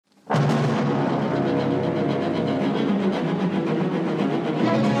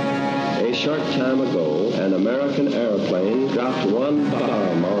time ago, an American airplane dropped one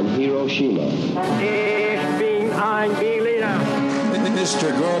bomb on Hiroshima. Ich bin ein Berliner.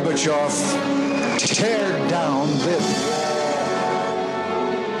 Mr. Gorbachev, tear down this wall.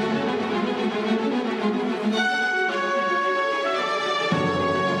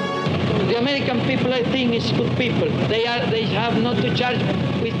 The American people, I think, is good people. They have not to charge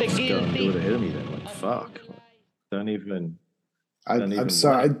with the guilty. Do it ahead of me then. Like, fuck. Don't even. I'm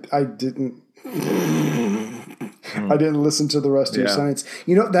sorry. I didn't. I didn't listen to the rest of your science.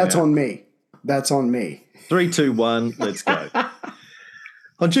 You know, that's on me. That's on me. 3, 2, 1. Let's go.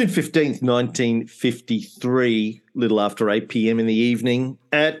 On June 15th, 1953, little after 8 p.m. in the evening,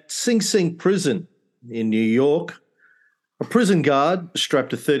 at Sing Sing Prison in New York, a prison guard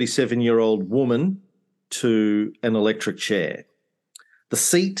strapped a 37-year-old woman to an electric chair. The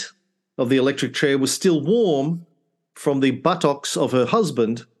seat of the electric chair was still warm from the buttocks of her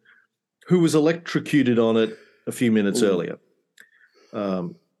husband, who was electrocuted on it a few minutes earlier.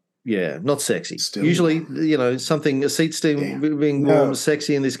 Yeah, not sexy. Still. Usually, you know, a seat still being warm is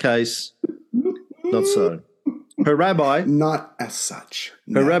sexy. In this case, not so. Her rabbi... Not as such.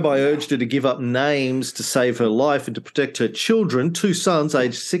 Her rabbi urged her to give up names to save her life and to protect her children, 2 sons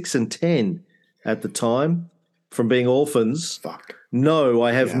aged 6 and 10 at the time, from being orphans. Fuck. No,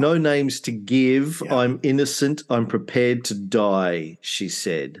 I have no names to give. Yeah. I'm innocent. I'm prepared to die, she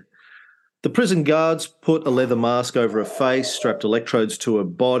said. The prison guards put a leather mask over her face, strapped electrodes to her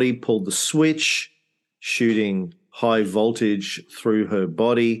body, pulled the switch, shooting high voltage through her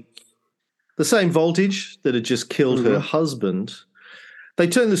body. The same voltage that had just killed her husband. They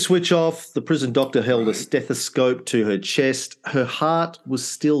turned the switch off. The prison doctor held a stethoscope to her chest. Her heart was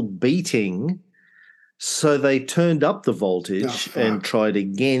still beating, so they turned up the voltage and tried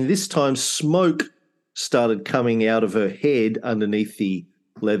again. This time smoke started coming out of her head underneath the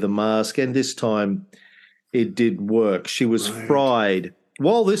leather mask, and this time it did work. She was fried.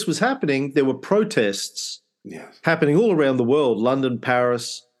 While this was happening, there were protests happening all around the world: London,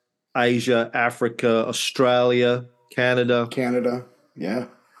 Paris, Asia, Africa, Australia, Canada,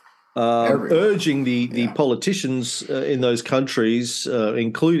 urging the politicians in those countries,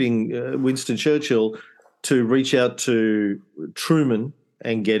 including Winston Churchill, to reach out to Truman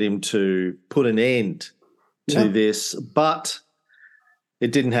and get him to put an end to this. But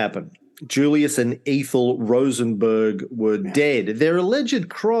it didn't happen. Julius and Ethel Rosenberg were dead. Their alleged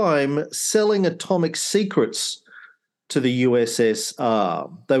crime, selling atomic secrets to the USSR.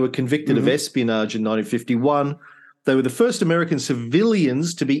 They were convicted of espionage in 1951. They were the first American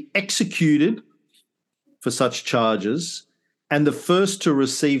civilians to be executed for such charges and the first to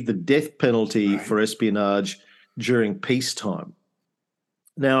receive the death penalty for espionage during peacetime.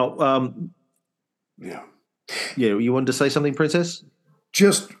 Now, you wanted to say something, Princess?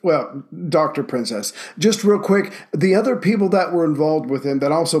 Dr. Princess, just real quick, the other people that were involved with him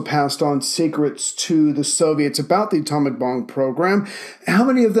that also passed on secrets to the Soviets about the atomic bomb program, how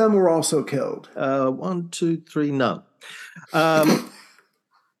many of them were also killed? 1, 2, 3, none. All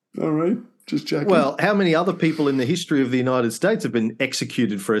right, just checking. Well, how many other people in the history of the United States have been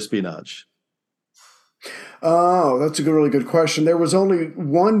executed for espionage? Oh, that's a really good question. There was only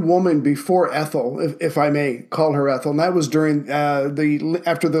one woman before Ethel, if I may call her Ethel, and that was during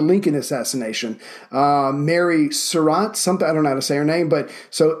after the Lincoln assassination. Mary Surratt, something, I don't know how to say her name, but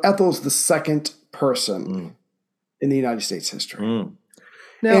so Ethel's the second person in the United States history.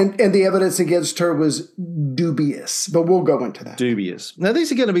 Now, and the evidence against her was dubious, but we'll go into that. Dubious. Now,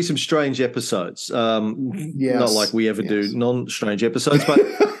 these are going to be some strange episodes. Not like we ever do non-strange episodes, but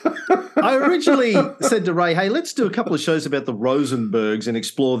I originally said to Ray, hey, let's do a couple of shows about the Rosenbergs and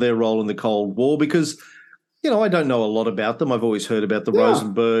explore their role in the Cold War because, you know, I don't know a lot about them. I've always heard about the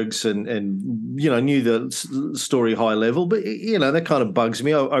Rosenbergs and you know, knew the story high level, but, you know, that kind of bugs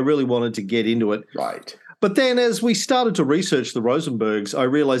me. I really wanted to get into it. Right. But then as we started to research the Rosenbergs, I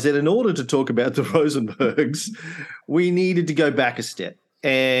realized that in order to talk about the Rosenbergs, we needed to go back a step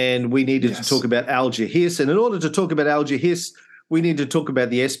and we needed to talk about Alger Hiss. And in order to talk about Alger Hiss, we need to talk about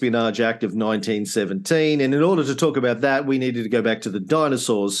the Espionage Act of 1917. And in order to talk about that, we needed to go back to the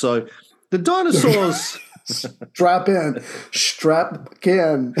dinosaurs. So the dinosaurs... Strap in.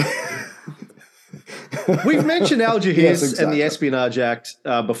 We've mentioned Alger Hiss and the Espionage Act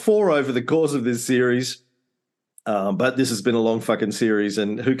before over the course of this series. But this has been a long fucking series,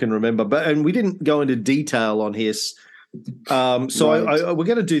 and who can remember? And we didn't go into detail on Hiss. We're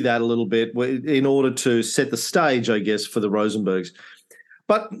going to do that a little bit in order to set the stage, I guess, for the Rosenbergs.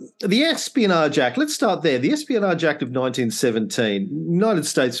 But the Espionage Act, let's start there. The Espionage Act of 1917, United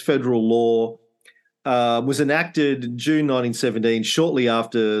States federal law was enacted June 1917, shortly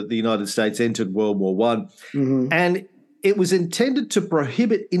after the United States entered World War One, and it was intended to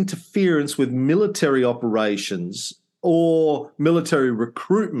prohibit interference with military operations or military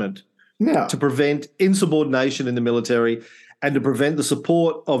recruitment to prevent insubordination in the military and to prevent the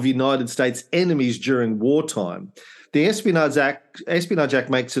support of United States enemies during wartime. The Espionage Act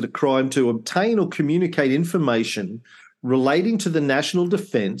makes it a crime to obtain or communicate information relating to the national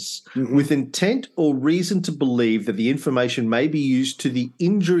defense with intent or reason to believe that the information may be used to the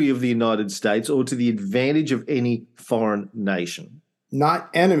injury of the United States or to the advantage of any foreign nation.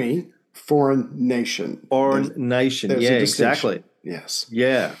 Not enemy, foreign nation. Foreign nation, there's yeah, exactly. Yes.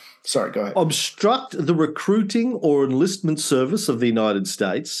 Yeah. Sorry, go ahead. Obstruct the recruiting or enlistment service of the United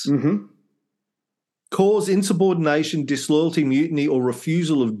States. Cause insubordination, disloyalty, mutiny, or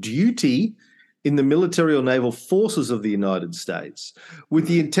refusal of duty in the military or naval forces of the United States, with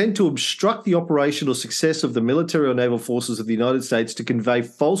the intent to obstruct the operational success of the military or naval forces of the United States, to convey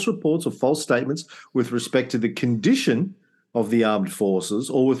false reports or false statements with respect to the condition of the armed forces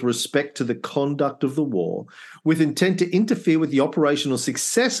or with respect to the conduct of the war, with intent to interfere with the operational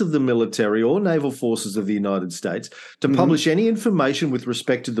success of the military or naval forces of the United States, to publish any information with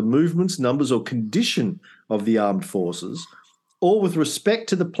respect to the movements, numbers, or condition of the armed forces, or with respect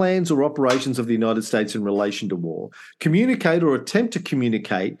to the plans or operations of the United States in relation to war, communicate or attempt to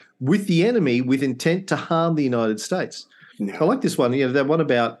communicate with the enemy with intent to harm the United States. No. I like this one, that one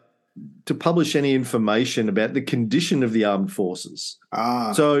about to publish any information about the condition of the armed forces.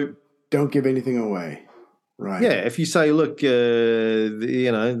 So don't give anything away. Right. Yeah, if you say, look, I don't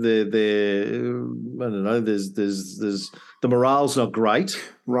know, there's the morale's not great,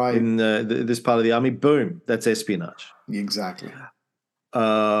 right, in this part of the army. Boom, that's espionage. Exactly.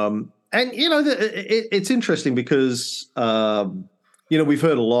 And it's interesting because we've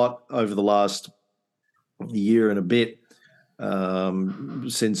heard a lot over the last year and a bit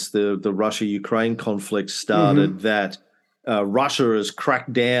since the Russia-Ukraine conflict started that. Russia has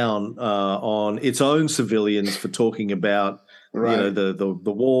cracked down on its own civilians for talking about, the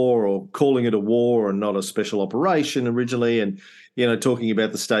war, or calling it a war and not a special operation originally, and talking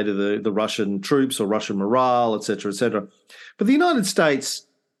about the state of the Russian troops or Russian morale, et cetera, et cetera. But the United States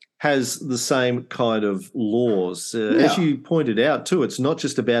has the same kind of laws, as you pointed out too. It's not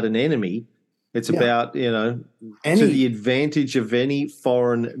just about an enemy; it's about to the advantage of any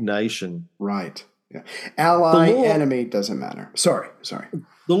foreign nation. Right. Yeah. Ally, enemy, doesn't matter. Sorry.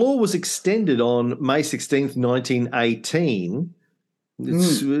 The law was extended on May 16th, 1918.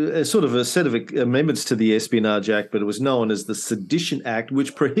 It's a sort of a set of amendments to the Espionage Act, but it was known as the Sedition Act,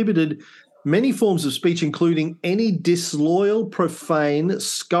 which prohibited many forms of speech, including any disloyal, profane,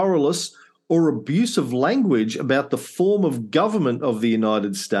 scurrilous, or abusive language about the form of government of the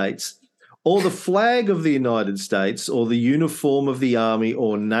United States, or the flag of the United States, or the uniform of the Army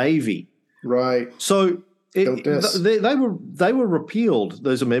or Navy. Right. So they were repealed,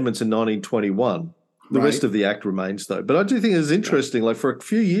 those amendments, in 1921. The rest of the act remains, though. But I do think it's interesting. Like, for a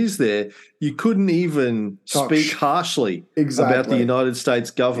few years there, you couldn't even speak harshly about the United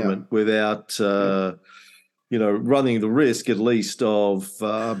States government without, running the risk, at least, of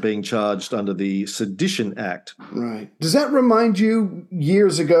being charged under the Sedition Act. Right. Does that remind you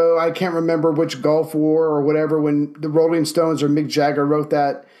years ago? I can't remember which Gulf War or whatever, when the Rolling Stones or Mick Jagger wrote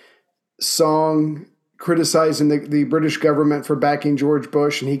that song criticizing the British government for backing George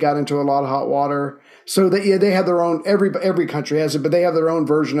Bush, and he got into a lot of hot water. So they have their own, every country has it, but they have their own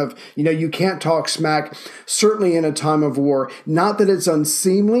version of, you can't talk smack, certainly in a time of war. Not that it's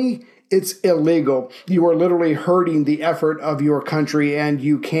unseemly, it's illegal. You are literally hurting the effort of your country, and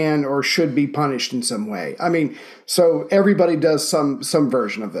you can or should be punished in some way. I mean, so everybody does some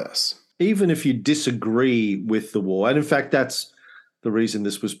version of this. Even if you disagree with the war, and in fact, that's the reason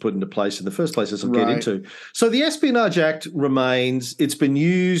this was put into place in the first place, as I'll get into. So the Espionage Act remains. It's been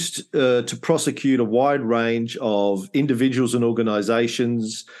used to prosecute a wide range of individuals and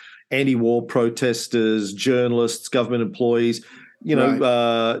organizations, anti-war protesters, journalists, government employees.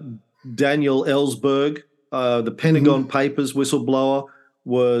 Daniel Ellsberg, the Pentagon Papers whistleblower,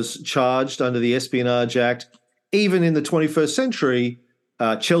 was charged under the Espionage Act. Even in the 21st century,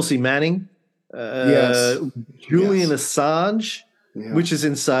 Chelsea Manning, Julian Assange, which is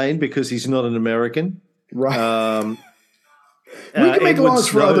insane because he's not an American. Right. We can make laws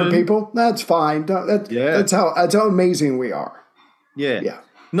for other people. That's fine. That's how amazing we are. Yeah.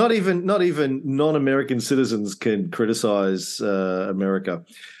 Not even non-American citizens can criticize America.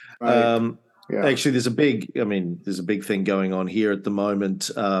 Right. Yeah. Actually, there's a big thing going on here at the moment.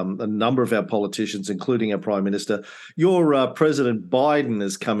 A number of our politicians, including our Prime Minister, your President Biden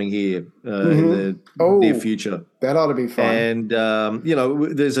is coming here in the near future. That ought to be fun. And,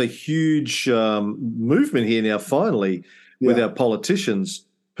 there's a huge movement here now, finally, with our politicians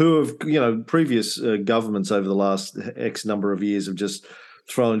who have, previous governments over the last X number of years have just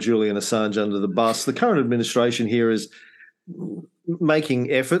thrown Julian Assange under the bus. The current administration here is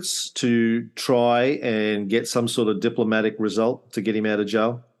making efforts to try and get some sort of diplomatic result to get him out of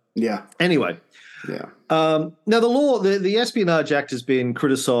jail. Yeah. Anyway. Yeah. Now, the Espionage Act has been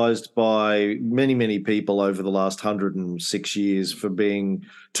criticised by many, many people over the last 106 years for being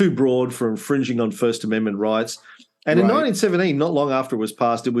too broad, for infringing on First Amendment rights. And in 1917, not long after it was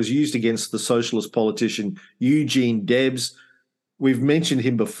passed, it was used against the socialist politician Eugene Debs. We've mentioned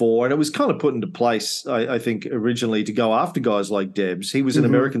him before, and it was kind of put into place, I think, originally to go after guys like Debs. He was an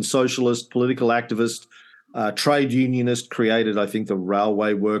American socialist, political activist, trade unionist, created, I think, the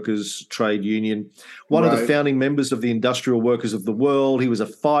Railway Workers Trade Union, one of the founding members of the Industrial Workers of the World. He was a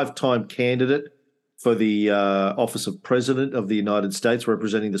 5-time candidate for the office of President of the United States,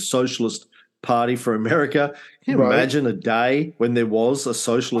 representing the Socialist Party for America. Can you imagine a day when there was a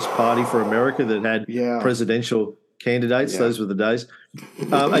Socialist Party for America that had presidential candidates? Those were the days.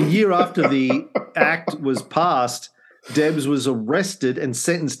 A year after the act was passed, Debs was arrested and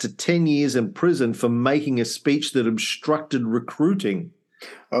sentenced to 10 years in prison for making a speech that obstructed recruiting.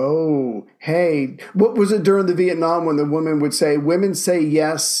 Oh, hey, what was it during the Vietnam when the woman would say, women say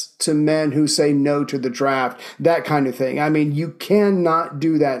yes to men who say no to the draft, that kind of thing. I mean, you cannot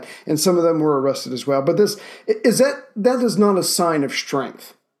do that. And some of them were arrested as well. But that is not a sign of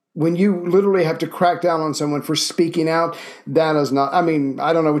strength. When you literally have to crack down on someone for speaking out, that is not, I mean,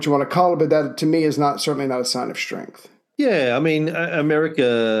 I don't know what you want to call it, but that to me is certainly not a sign of strength. Yeah, I mean,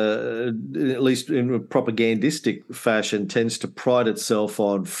 America, at least in a propagandistic fashion, tends to pride itself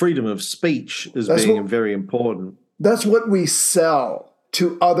on freedom of speech as being very important. That's what we sell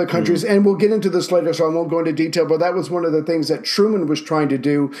to other countries. And we'll get into this later, so I won't go into detail, but that was one of the things that Truman was trying to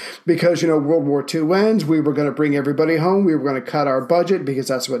do because, World War II ends. We were going to bring everybody home. We were going to cut our budget because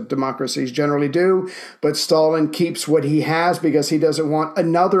that's what democracies generally do. But Stalin keeps what he has because he doesn't want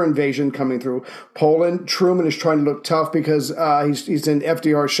another invasion coming through Poland. Truman is trying to look tough because he's in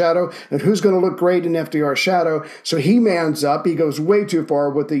FDR's shadow. And who's going to look great in FDR's shadow? So he mans up. He goes way too far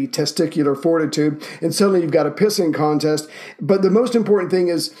with the testicular fortitude. And suddenly you've got a pissing contest. But the most important thing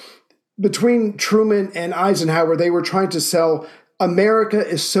is between Truman and Eisenhower, they were trying to sell America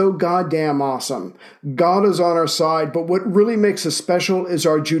is so goddamn awesome. God is on our side, but what really makes us special is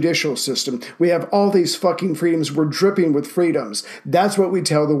our judicial system. We have all these fucking freedoms. We're dripping with freedoms. That's what we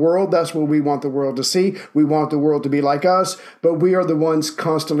tell the world. That's what we want the world to see. We want the world to be like us, but we are the ones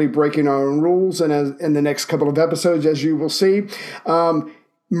constantly breaking our own rules. And as in the next couple of episodes, as you will see,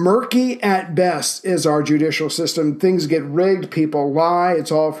 murky at best is our judicial system. Things get rigged. People lie.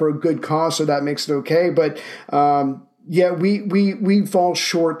 It's all for a good cause, so that makes it okay. But we fall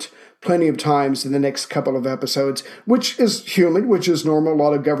short plenty of times in the next couple of episodes, which is human, which is normal. A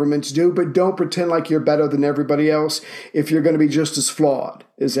lot of governments do, but don't pretend like you're better than everybody else if you're going to be just as flawed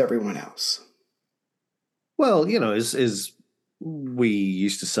as everyone else. Well, as we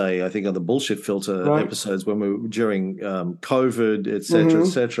used to say, I think on the bullshit filter episodes when we were during COVID, et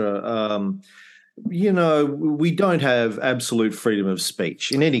cetera, we don't have absolute freedom of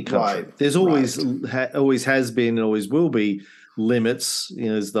speech in any country. There's always always has been and always will be limits,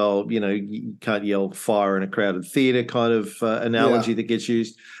 as though, you can't yell fire in a crowded theater kind of analogy that gets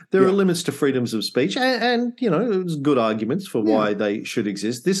used. There are limits to freedoms of speech and there's good arguments for why they should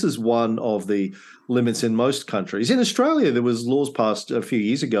exist. This is one of the limits in most countries. In Australia, there was laws passed a few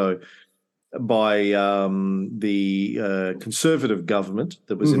years ago by the Conservative government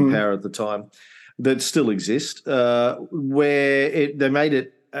that was in power at the time that still exist, where they made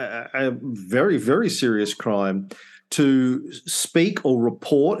it a very, very serious crime to speak or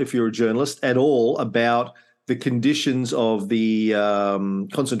report, if you're a journalist at all, about the conditions of the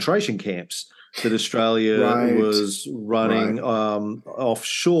concentration camps that Australia was running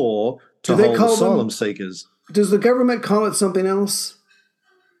offshore to hold asylum seekers. Does the government call it something else?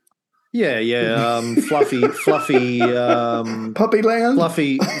 Fluffy, puppy land?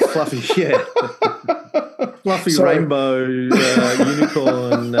 Fluffy, Fluffy rainbow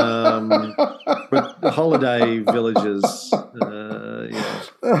unicorn holiday villages.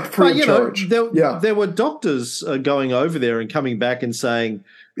 Free of charge. There were doctors going over there and coming back and saying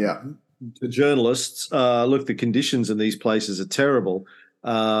to journalists, look, the conditions in these places are terrible.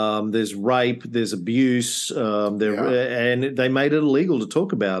 There's rape, there's abuse, and they made it illegal to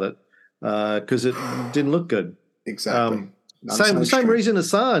talk about it. because it didn't look good. Exactly. Same reason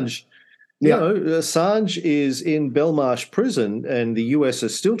Assange. Yeah. You know, Assange is in Belmarsh prison, and the US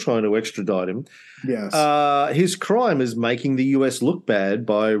is still trying to extradite him. Yes. His crime is making the US look bad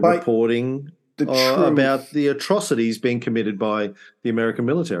by reporting about the atrocities being committed by the American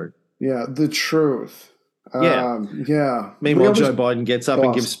military. Yeah, the truth. Yeah. Meanwhile, Joe Biden gets up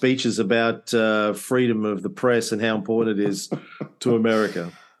and gives speeches about freedom of the press and how important it is to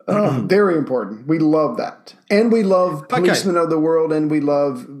America. Very important. We love that. And we love policemen of the world, and we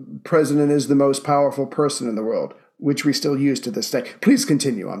love president is the most powerful person in the world, which we still use to this day. Please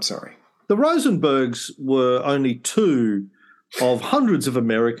continue. I'm sorry. The Rosenbergs were only two of hundreds of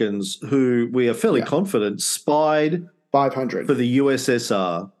Americans who we are fairly confident spied 500 for the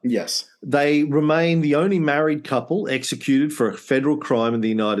USSR. Yes. They remain the only married couple executed for a federal crime in the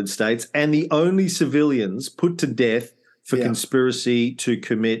United States and the only civilians put to death for conspiracy to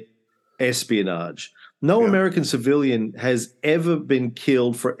commit espionage. No American civilian has ever been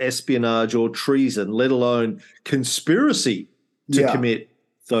killed for espionage or treason, let alone conspiracy to commit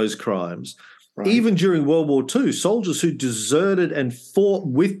those crimes. Right. Even during World War II, soldiers who deserted and fought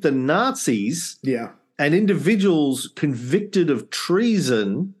with the Nazis and individuals convicted of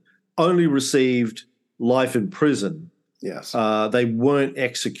treason only received life in prison. Yes. They weren't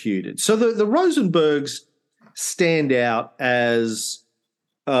executed. So the Rosenbergs stand out as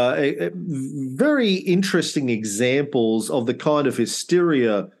very interesting examples of the kind of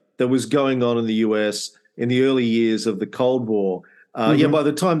hysteria that was going on in the US in the early years of the Cold War. By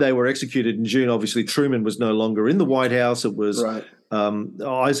the time they were executed in June, obviously Truman was no longer in the White House. It was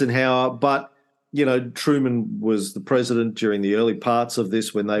Eisenhower, but Truman was the president during the early parts of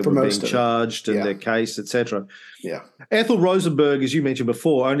this when they were being charged and their case, etc. Yeah. Ethel Rosenberg, as you mentioned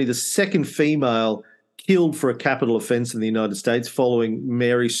before, only the second female killed for a capital offense in the United States following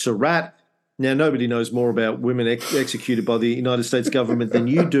Mary Surratt. Now, nobody knows more about women executed by the United States government than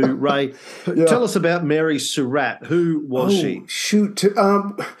you do, Ray. Tell us about Mary Surratt. Who was she? Shoot.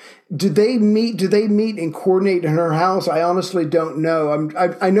 Did they meet and coordinate in her house? I honestly don't know.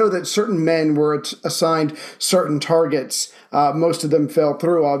 I know that certain men were assigned certain targets. Most of them fell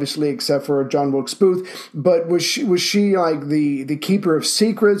through, obviously, except for John Wilkes Booth. But was she like the keeper of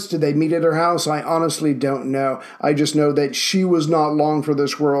secrets? Did they meet at her house? I honestly don't know. I just know that she was not long for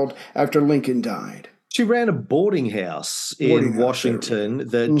this world after Lincoln died. She ran a boarding house in Washington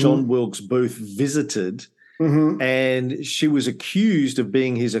that John Wilkes Booth visited. And she was accused of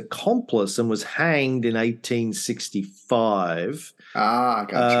being his accomplice and was hanged in 1865.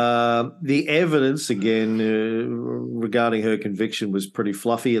 Gotcha. The evidence, again, regarding her conviction was pretty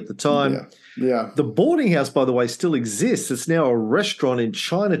fluffy at the time. Yeah. The boarding house, by the way, still exists. It's now a restaurant in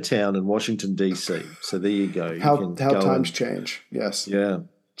Chinatown in Washington, D.C. So there you go. How times change. Yes. Yeah.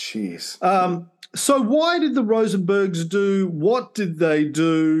 Jeez. So why did the Rosenbergs do? What did they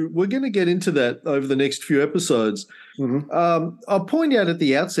do? We're going to get into that over the next few episodes. I'll point out at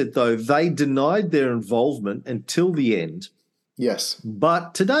the outset, though, they denied their involvement until the end. Yes.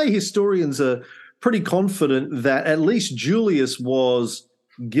 But today historians are pretty confident that at least Julius was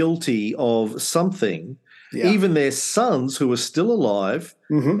guilty of something. Yeah. Even their sons, who are still alive,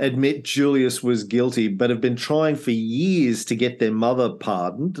 admit Julius was guilty, but have been trying for years to get their mother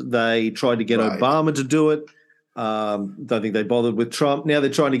pardoned. They tried to get Obama to do it. Don't think they bothered with Trump. Now they're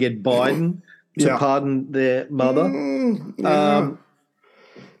trying to get Biden to pardon their mother. Maybe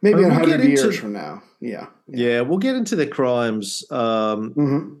 100 years from now. Yeah, we'll get into their crimes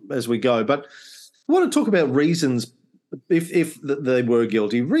as we go. But I want to talk about reasons, if they were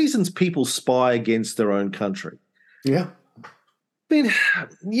guilty, reasons people spy against their own country. Yeah. I mean,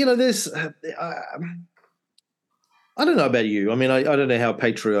 there's I don't know about you. I mean, I don't know how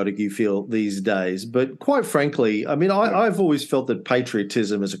patriotic you feel these days, but quite frankly, I mean, I've always felt that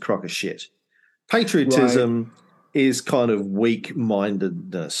patriotism is a crock of shit. Patriotism is kind of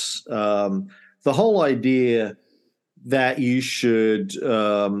weak-mindedness. The whole idea that you should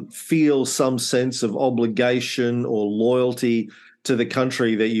feel some sense of obligation or loyalty to the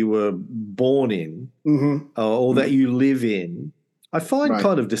country that you were born in or that you live in, I find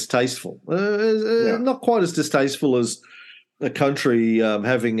kind of distasteful. Not quite as distasteful as a country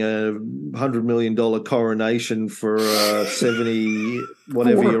having a $100 million coronation for a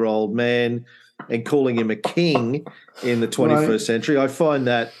 70-whatever-year-old man and calling him a king in the 21st century. I find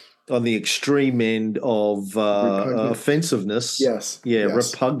that on the extreme end of offensiveness. Yes.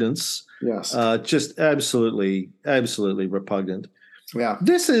 Repugnance. Yes. Just absolutely repugnant. Yeah.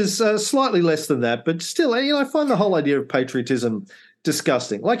 This is slightly less than that, but still, I find the whole idea of patriotism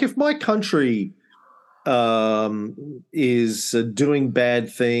disgusting. Like if my country is doing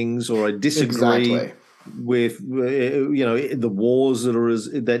bad things, or I disagree Exactly. with the wars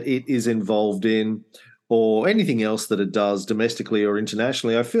that it is involved in, or anything else that it does domestically or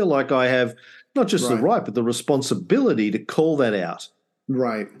internationally, I feel like I have not just the right but the responsibility to call that out.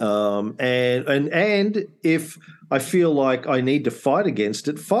 Right. And if I feel like I need to fight against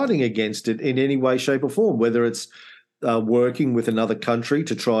it, fighting against it in any way, shape, or form, whether it's working with another country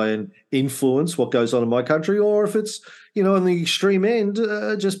to try and influence what goes on in my country, or if it's, on the extreme end,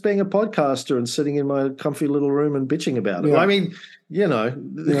 just being a podcaster and sitting in my comfy little room and bitching about it. Yeah. I mean,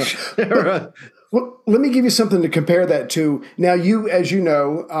 there are. Well, let me give you something to compare that to. Now, you, as you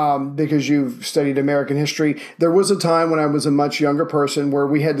know, because you've studied American history, there was a time when I was a much younger person where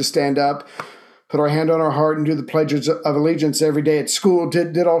we had to stand up, put our hand on our heart, and do the pledges of allegiance every day at school.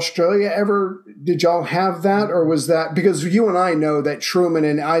 Did Australia ever? Did y'all have that, or was that because you and I know that Truman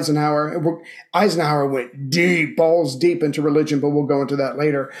and Eisenhower went deep, balls deep into religion, but we'll go into that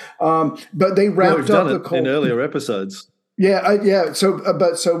later. But they wrapped up the Cold in earlier episodes. Yeah.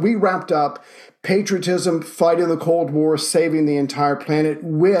 So we wrapped up patriotism, fighting the Cold War, saving the entire planet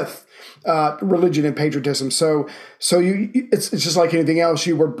with religion and patriotism. So it's just like anything else.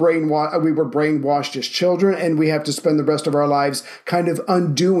 We were brainwashed as children, and we have to spend the rest of our lives kind of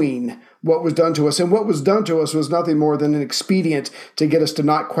undoing what was done to us. And what was done to us was nothing more than an expedient to get us to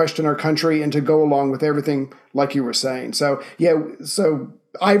not question our country and to go along with everything, like you were saying. So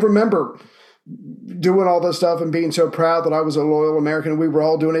I remember doing all this stuff and being so proud that I was a loyal American. We were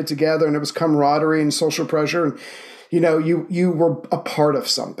all doing it together, and it was camaraderie and social pressure. And, you were a part of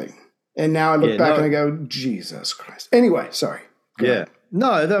something. And now I look back and I go, Jesus Christ. Anyway, sorry. Go ahead. No,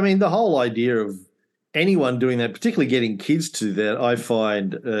 I mean, the whole idea of anyone doing that, particularly getting kids to do that, I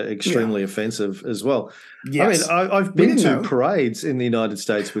find extremely offensive as well. Yes. I mean, I've been to parades in the United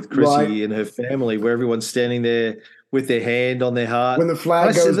States with Chrissy and her family where everyone's standing there with their hand on their heart. When the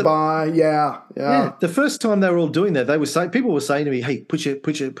flag goes by, yeah. The first time they were all doing that, people were saying to me, "Hey, put your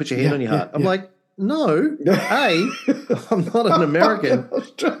hand on your heart." I'm like, no, A, I'm not an American,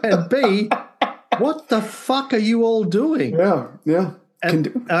 and B, what the fuck are you all doing? Yeah.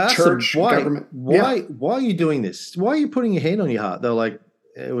 And Church, government. Why are you doing this? Why are you putting your hand on your heart? They're like,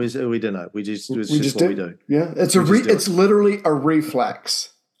 we don't know. It was just what we do. Yeah, it's literally a reflex.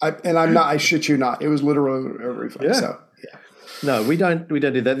 I shit you not. It was literally a reflex. Yeah. So, No, we don't do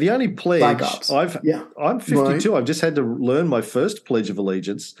that. The only pledge I'm 52. I've just had to learn my first Pledge of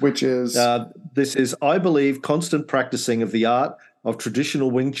Allegiance, which is this is I believe constant practicing of the art of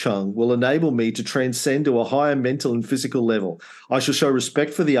traditional Wing Chun will enable me to transcend to a higher mental and physical level. I shall show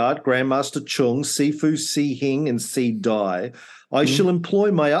respect for the art, Grandmaster Chung, Sifu Si Hing, and Si Dai. I shall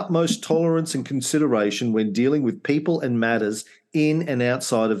employ my utmost tolerance and consideration when dealing with people and matters in and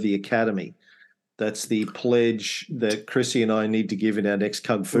outside of the academy. That's the pledge that Chrissy and I need to give in our next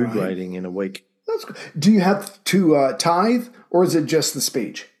Kung Fu grading in a week. That's good. Do you have to tithe, or is it just the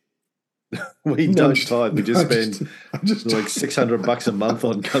speech? We don't tithe. We just spend like $600 a month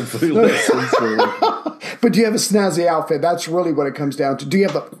on Kung Fu lessons. But do you have a snazzy outfit? That's really what it comes down to. Do you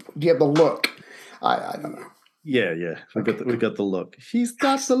have the look? I don't know. Yeah. We got the look. She's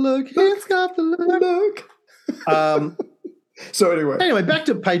got the look. He's got the look. So anyway, back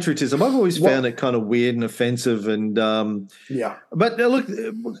to patriotism. I've always found it kind of weird and offensive, and But look,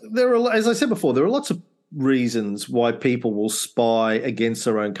 there are, as I said before, there are lots of reasons why people will spy against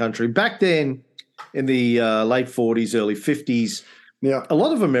their own country. Back then, in the late 40s, early 50s, a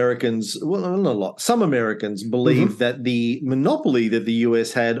lot of Americans, well, not a lot, some Americans believed that the monopoly that the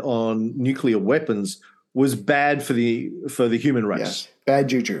US had on nuclear weapons was bad for the human race. Yes, bad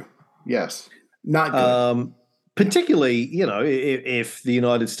juju. Yes, not good. Particularly, if the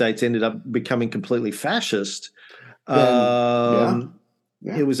United States ended up becoming completely fascist, it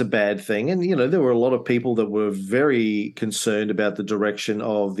was a bad thing. And, there were a lot of people that were very concerned about the direction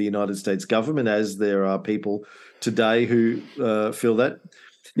of the United States government, as there are people today who feel that.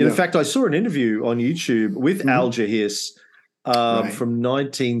 In fact, I saw an interview on YouTube with Al Jahis from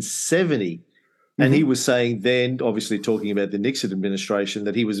 1970. And he was saying then, obviously talking about the Nixon administration,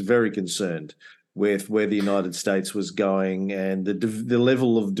 that he was very concerned with where the United States was going and the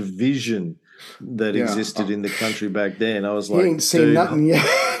level of division that existed in the country back then. I was like, ain't seen nothing yet.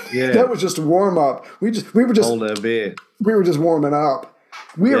 That was just a warm up. We were just hold our beer. We were just warming up.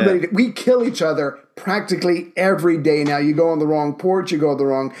 We are ready. We kill each other practically every day now. You go on the wrong porch, you go on the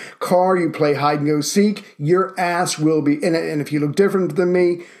wrong car, you play hide and go seek. Your ass will be in it, and if you look different than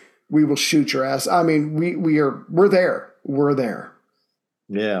me, we will shoot your ass. I mean, we're there. We're there.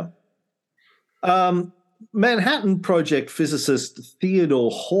 Yeah. Manhattan Project physicist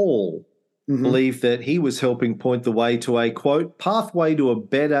Theodore Hall believed that he was helping point the way to a, quote, pathway to a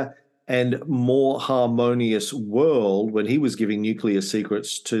better and more harmonious world when he was giving nuclear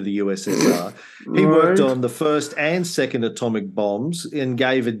secrets to the USSR. He worked on the first and second atomic bombs and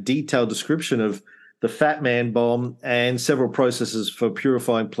gave a detailed description of the Fat Man bomb and several processes for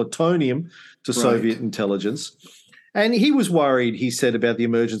purifying plutonium to Soviet intelligence. And he was worried, he said, about the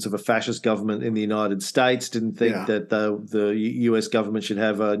emergence of a fascist government in the United States, didn't think that the US government should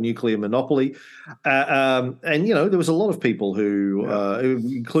have a nuclear monopoly. And, there was a lot of people who,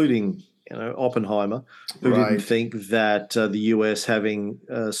 including, Oppenheimer, who didn't think that the US having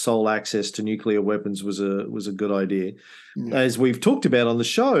sole access to nuclear weapons was a good idea. As we've talked about on the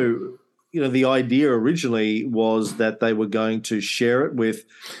show, the idea originally was that they were going to share it with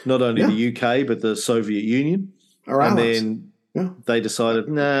not only the UK, but the Soviet Union. And then they decided,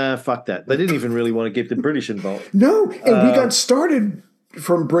 nah, fuck that. They didn't even really want to get the British involved. No, and we got started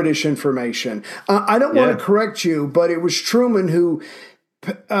from British information. I don't want to correct you, but it was Truman who,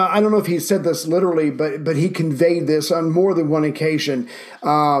 I don't know if he said this literally, but he conveyed this on more than one occasion.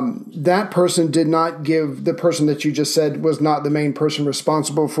 That person did not give, the person that you just said was not the main person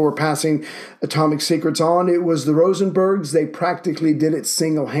responsible for passing atomic secrets on. It was the Rosenbergs. They practically did it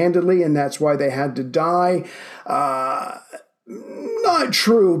single-handedly, and that's why they had to die. Not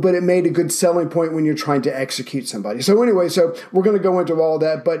true, but it made a good selling point when you're trying to execute somebody. So anyway, we're going to go into all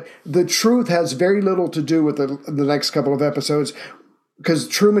that, but the truth has very little to do with the next couple of episodes, because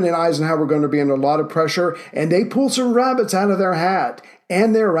Truman and Eisenhower are going to be under a lot of pressure, and they pull some rabbits out of their hat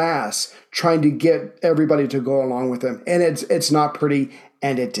and their ass trying to get everybody to go along with them. And it's not pretty,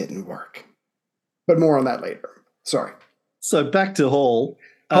 and it didn't work. But more on that later. Sorry. So back to Hall.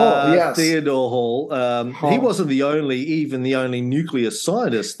 Yes. Theodore Hall. He wasn't the only nuclear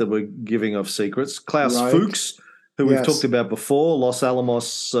scientist that were giving off secrets. Klaus Fuchs, who we've talked about before, Los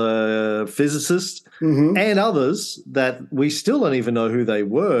Alamos physicist, and others that we still don't even know who they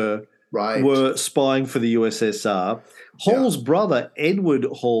were spying for the USSR. Hall's brother, Edward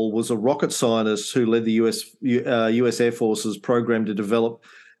Hall, was a rocket scientist who led the US Air Force's program to develop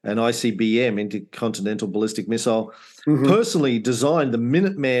an ICBM, intercontinental ballistic missile, personally designed the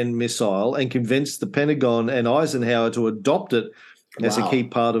Minuteman missile and convinced the Pentagon and Eisenhower to adopt it as a key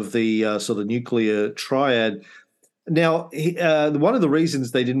part of the sort of nuclear triad. Now, one of the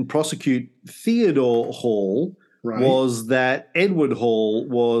reasons they didn't prosecute Theodore Hall was that Edward Hall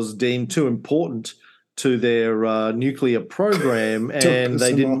was deemed too important to their nuclear program, and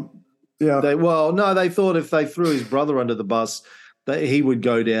they didn't. They thought if they threw his brother under the bus, that he would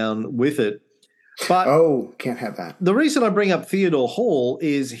go down with it. But can't have that. The reason I bring up Theodore Hall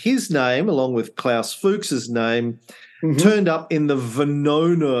is his name, along with Klaus Fuchs's name, turned up in the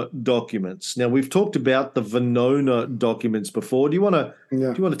Venona documents. Now, we've talked about the Venona documents before. Do you want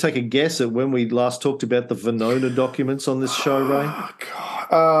to take a guess at when we last talked about the Venona documents on this show, Ray? Oh,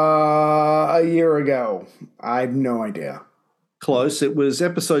 God. A year ago. I have no idea. Close. It was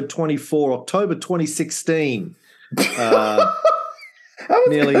episode 24, October 2016. I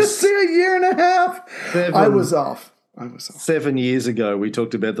was going to say a year and a half. I was off. 7 years ago, we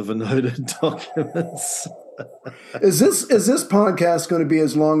talked about the Venona documents. Is this podcast going to be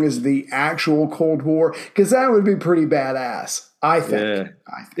as long as the actual Cold War? Because that would be pretty badass, I think.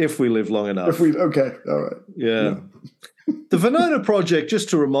 Yeah, if we live long enough. Okay, all right. Yeah. The Venona Project, just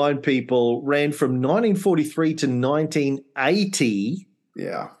to remind people, ran from 1943 to 1980.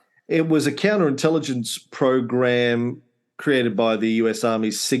 Yeah. It was a counterintelligence program created by the U.S.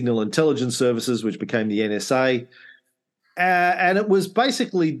 Army's Signal Intelligence Services, which became the NSA. And it was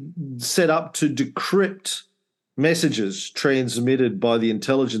basically set up to decrypt messages transmitted by the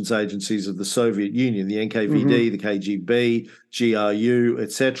intelligence agencies of the Soviet Union, the NKVD, the KGB, GRU,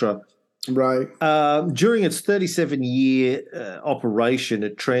 etc. Right. During its 37-year operation,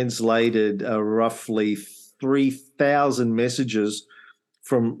 it translated roughly 3,000 messages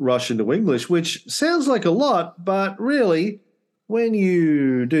from Russian to English, which sounds like a lot, but really, when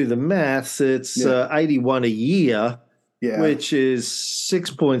you do the maths, it's 81 a year, which is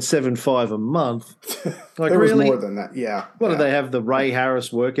 6.75 a month. Like, there was really? More than that, What do they have, the Ray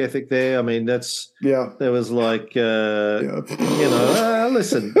Harris work ethic there? I mean, that's there was like,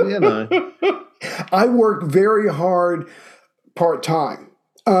 listen, I work very hard part-time.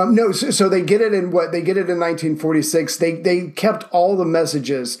 So they get it in 1946. They kept all the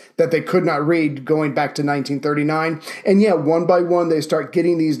messages that they could not read going back to 1939. And one by one, they start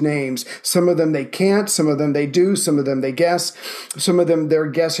getting these names. Some of them they can't, some of them they do, some of them they guess, some of them they're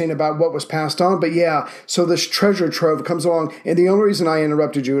guessing about what was passed on. But so this treasure trove comes along. And the only reason I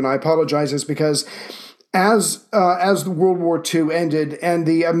interrupted you, and I apologize, is because as the World War II ended and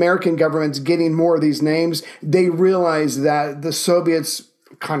the American government's getting more of these names, they realized that the Soviets,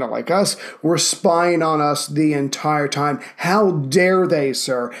 kind of like us, were spying on us the entire time. How dare they,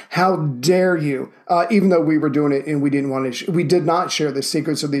 sir? How dare you? Even though we were doing it and we didn't want to, we did not share the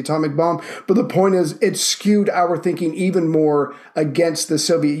secrets of the atomic bomb. But the point is, it skewed our thinking even more against the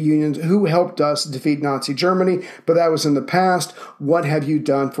Soviet Union, who helped us defeat Nazi Germany. But that was in the past. What have you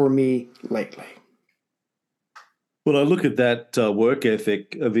done for me lately? When I look at that work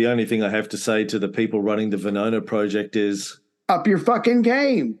ethic, the only thing I have to say to the people running the Venona project is, up your fucking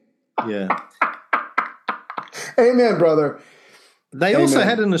game. Yeah. Amen, brother. They also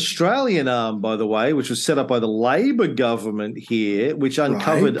had an Australian arm, by the way, which was set up by the Labor government here, which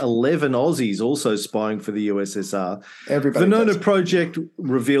uncovered 11 Aussies also spying for the USSR. Everybody Venona does. Project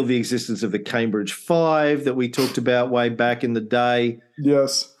revealed the existence of the Cambridge Five that we talked about way back in the day.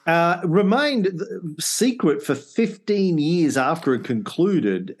 Yes. Remained secret for 15 years after it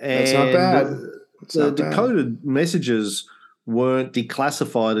concluded. That's not bad. The decoded messages weren't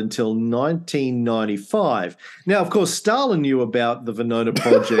declassified until 1995. Now, of course, Stalin knew about the Venona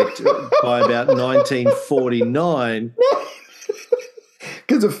Project by about 1949.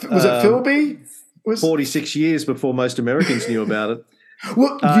 Because was it Philby? 46 years before most Americans knew about it.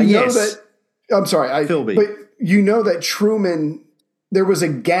 Well, you know that. I'm sorry, Philby. But you know that Truman. There was a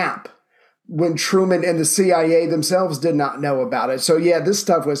gap when Truman and the CIA themselves did not know about it. So yeah, this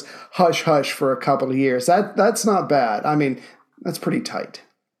stuff was hush hush for a couple of years. That's not bad. I mean, that's pretty tight.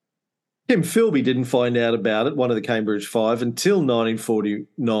 Tim Philby didn't find out about it, one of the Cambridge Five, until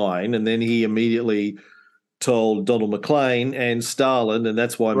 1949, and then he immediately told Donald Maclean and Stalin, and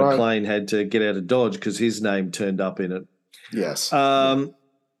that's why Maclean had to get out of Dodge because his name turned up in it. Yes.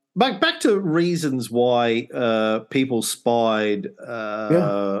 But back to reasons why people spied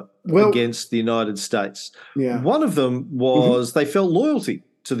against the United States. Yeah. One of them was they felt loyalty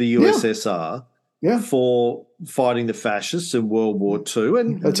to the USSR for fighting the fascists in World War II.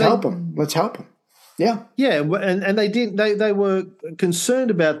 And Let's help them. Yeah. Yeah, and they were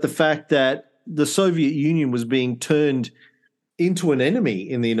concerned about the fact that the Soviet Union was being turned into an enemy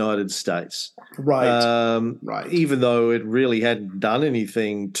in the United States. Right. Even though it really hadn't done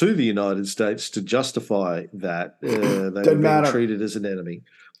anything to the United States to justify that. They were being treated as an enemy.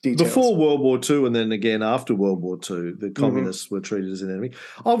 Details. Before World War II and then again after World War II, the communists were treated as an enemy.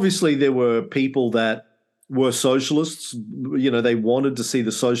 Obviously, there were people that were socialists. You know, they wanted to see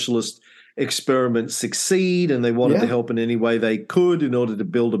the socialist experiment succeed and they wanted to help in any way they could in order to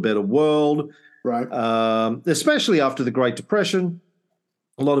build a better world. Right. Especially after the Great Depression.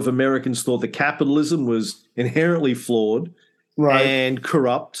 A lot of Americans thought that capitalism was inherently flawed and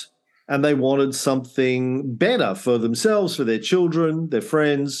corrupt, and they wanted something better for themselves, for their children, their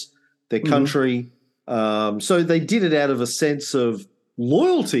friends, their country. So they did it out of a sense of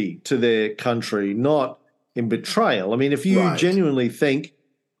loyalty to their country, not in betrayal. I mean, if you genuinely think,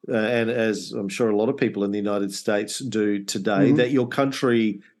 and as I'm sure a lot of people in the United States do today, that your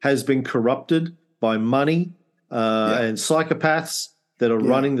country has been corrupted by money and psychopaths that are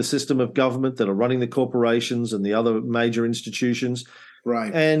running the system of government, that are running the corporations and the other major institutions.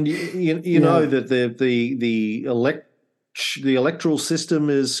 Right. And you know that the electoral system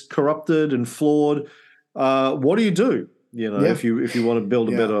is corrupted and flawed. What do you do? You know, if you want to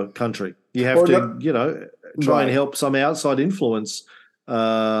build a better country, you have to try and help some outside influence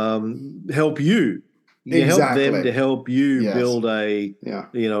help you. You help them to help you build a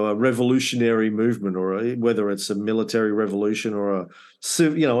a revolutionary movement, or whether it's a military revolution or a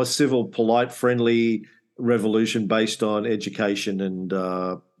civil, polite, friendly revolution based on education and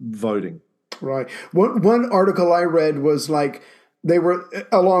voting. Right. One article I read was like, they were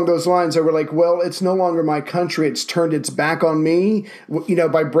along those lines. They were like, well, it's no longer my country. It's turned its back on me,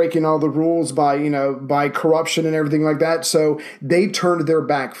 by breaking all the rules, by corruption and everything like that. So they turned their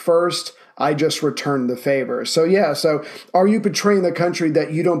back first. I just returned the favor. So are you betraying the country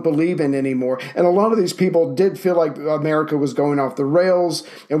that you don't believe in anymore? And a lot of these people did feel like America was going off the rails,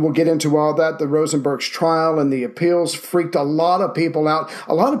 and we'll get into all that. The Rosenbergs trial and the appeals freaked a lot of people out.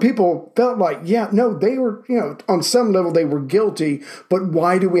 A lot of people felt like, they were, on some level they were guilty, but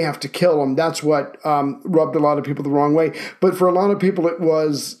why do we have to kill them? That's what rubbed a lot of people the wrong way. But for a lot of people, it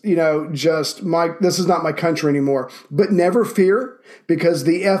was, just this is not my country anymore. But never fear, because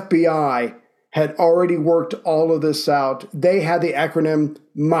the FBI had already worked all of this out. They had the acronym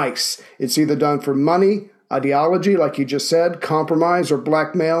MICE. It's either done for money, ideology, like you just said, compromise, or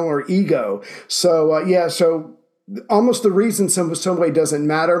blackmail, or ego. So almost the reason some way doesn't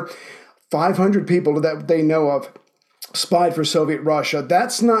matter. 500 people that they know of spied for Soviet Russia.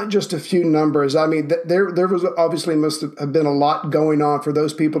 That's not just a few numbers. I mean, there was obviously must have been a lot going on for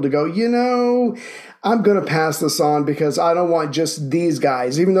those people to go, I'm going to pass this on because I don't want just these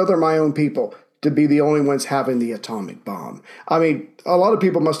guys, even though they're my own people, to be the only ones having the atomic bomb. I mean, a lot of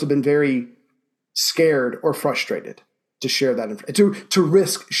people must have been very scared or frustrated to share that, to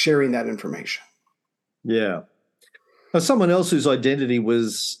risk sharing that information. Yeah. Now, someone else whose identity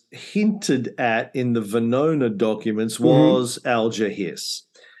was hinted at in the Venona documents was Alger Hiss.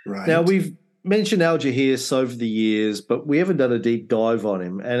 Right. Now, we've mentioned Alger Hiss over the years, but we haven't done a deep dive on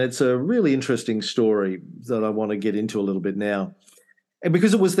him. And it's a really interesting story that I want to get into a little bit now. And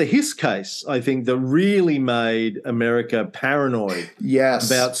because it was the Hiss case, I think, that really made America paranoid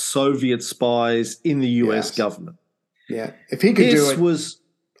about Soviet spies in the U.S. government. Yeah. If he could do it,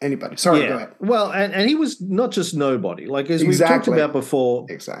 anybody. Sorry, go ahead. Well, and he was not just nobody. Like, as we've talked about before,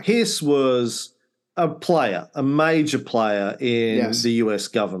 Hiss was a major player in the U.S.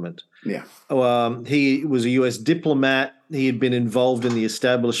 government. Yeah. He was a U.S. diplomat. He had been involved in the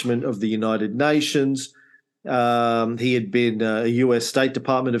establishment of the United Nations. He had been a U.S. State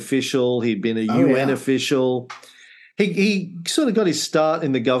Department official. He'd been a UN official. He sort of got his start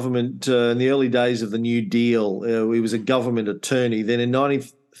in the government in the early days of the New Deal. He was a government attorney. Then in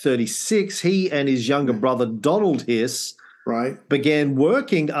 1936, he and his younger brother, Donald Hiss, began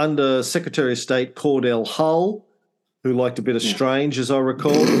working under Secretary of State Cordell Hull, who liked a bit of strange, as I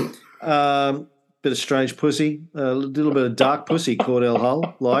recall. Bit of strange pussy, a little bit of dark pussy Cordell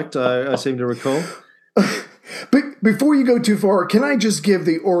Hull liked, I seem to recall. But before you go too far, can I just give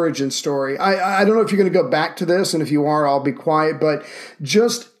the origin story? I don't know if you're going to go back to this, and if you are, I'll be quiet, but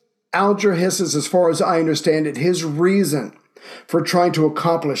just Alger Hiss's, as far as I understand it, his reason for trying to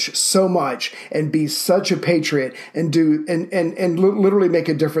accomplish so much and be such a patriot and literally make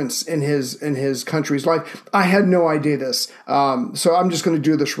a difference in his country's life. I had no idea this. So I'm just going to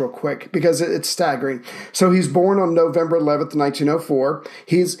do this real quick because it's staggering. So he's born on November 11th, 1904.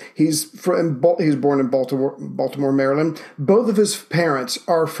 He's born in Baltimore, Maryland. Both of his parents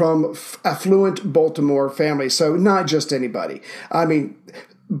are from affluent Baltimore families. So not just anybody. I mean,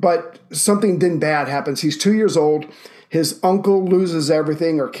 but something then bad happens. He's 2 years old. His uncle loses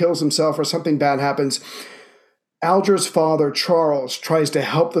everything or kills himself or something bad happens. Alger's father, Charles, tries to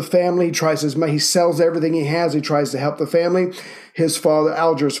help the family. He sells everything he has. He tries to help the family.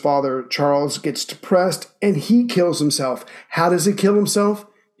 Alger's father, Charles, gets depressed and he kills himself. How does he kill himself?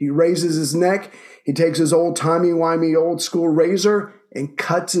 He raises his neck. He takes his old timey-wimey old school razor and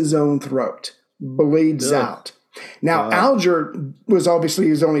cuts his own throat. Bleeds out. Now, Alger was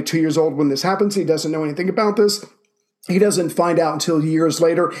he's only 2 years old when this happens. He doesn't know anything about this. He doesn't find out until years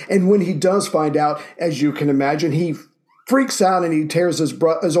later. And when he does find out, as you can imagine, he freaks out and he tears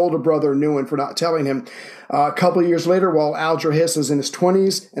his older brother a new one for not telling him. A couple of years later, while Alger Hiss is in his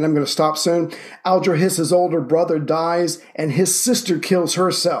 20s, and I'm going to stop soon, Alger Hiss's older brother dies and his sister kills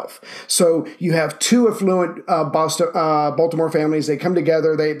herself. So you have two affluent Baltimore families. They come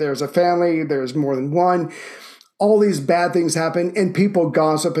together. There's a family. There's more than one. All these bad things happen, and people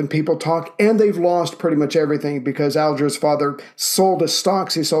gossip and people talk, and they've lost pretty much everything because Alger's father sold his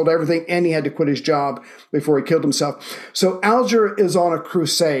stocks, he sold everything, and he had to quit his job before he killed himself. So Alger is on a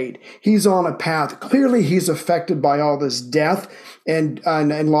crusade. He's on a path. Clearly, he's affected by all this death and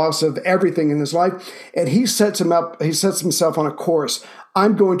loss of everything in his life, and he sets himself on a course.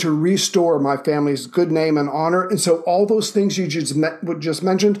 I'm going to restore my family's good name and honor. And so all those things you just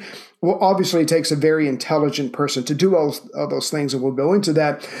mentioned, well, obviously it takes a very intelligent person to do all those things, and we'll go into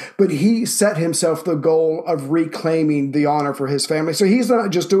that. But he set himself the goal of reclaiming the honor for his family. So he's not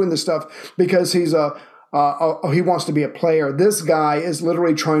just doing this stuff because he wants to be a player. This guy is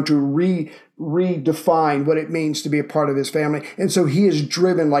literally trying to redefine what it means to be a part of his family. And so he is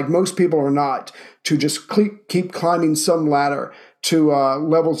driven, like most people are not, to just keep climbing some ladder to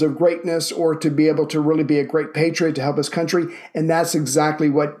levels of greatness or to be able to really be a great patriot to help his country. And that's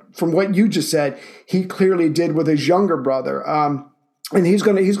exactly from what you just said, he clearly did with his younger brother. And he's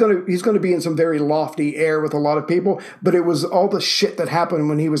going to be in some very lofty air with a lot of people, but it was all the shit that happened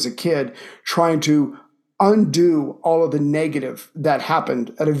when he was a kid trying to undo all of the negative that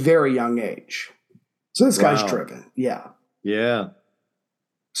happened at a very young age. So this guy's driven. Yeah. Yeah.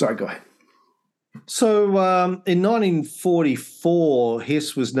 Sorry, go ahead. So in 1944,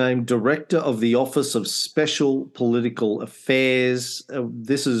 Hiss was named Director of the Office of Special Political Affairs.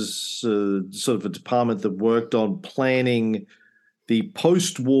 This is sort of a department that worked on planning the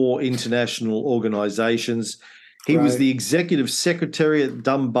post-war international organizations. He was the executive secretary at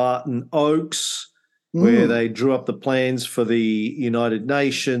Dumbarton Oaks, where they drew up the plans for the United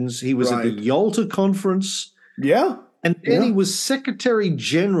Nations. He was at the Yalta Conference. Yeah. And then he was Secretary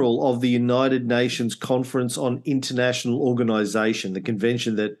General of the United Nations Conference on International Organization, the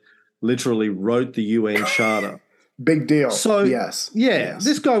convention that literally wrote the UN Charter. Big deal. So, yes.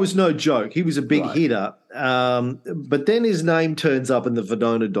 This guy was no joke. He was a big hitter. But then his name turns up in the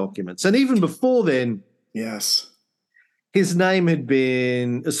Verdona documents. And even before then, his name had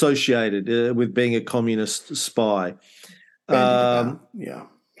been associated with being a communist spy.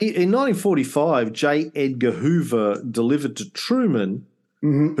 In 1945, J. Edgar Hoover delivered to Truman,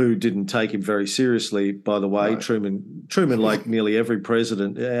 who didn't take him very seriously, by the way. Truman, like nearly every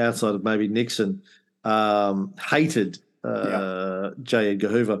president outside of maybe Nixon, hated J. Edgar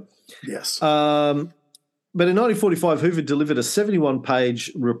Hoover. Yes. But in 1945, Hoover delivered a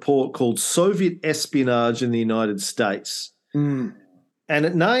 71-page report called Soviet Espionage in the United States. And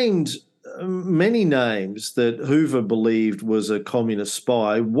it named many names that Hoover believed was a communist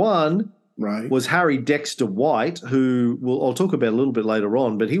spy. One was Harry Dexter White, who I'll talk about a little bit later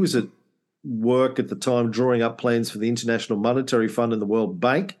on, but he was at work at the time drawing up plans for the International Monetary Fund and the World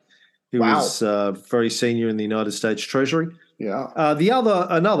Bank. He was very senior in the United States Treasury.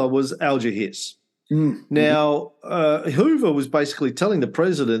 Another was Alger Hiss. Now, Hoover was basically telling the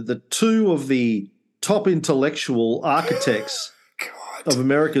president that two of the top intellectual architects of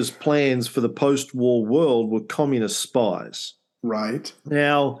America's plans for the post-war world were communist spies. Right.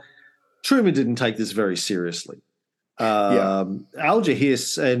 Now, Truman didn't take this very seriously. Alger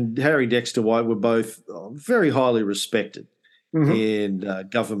Hiss and Harry Dexter White were both very highly respected in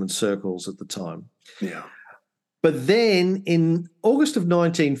government circles at the time. Yeah. But then in August of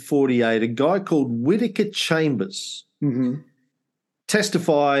 1948, a guy called Whittaker Chambers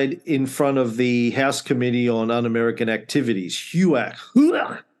testified in front of the House Committee on Un-American Activities, HUAC.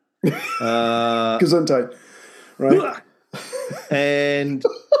 Gesundheit, right? And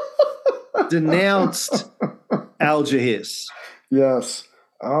denounced Alger Hiss. Yes.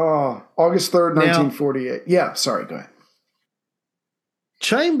 August 3rd, 1948. Yeah, sorry, go ahead.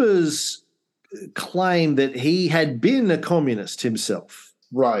 Chambers claimed that he had been a communist himself.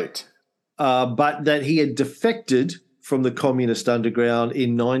 Right. But that he had defected from the communist underground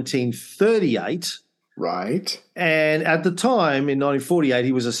in 1938. Right. And at the time, in 1948,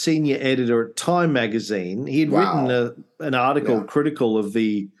 he was a senior editor at Time magazine. He had written an article critical of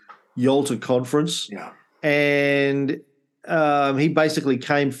the Yalta Conference. Yeah. And he basically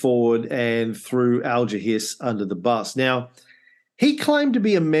came forward and threw Alger Hiss under the bus. Now, he claimed to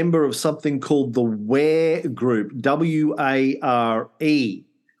be a member of something called the Ware Group, W-A-R-E.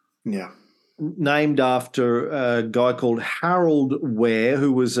 Yeah. Named after a guy called Harold Ware,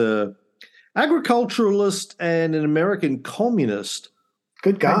 who was a agriculturalist and an American communist.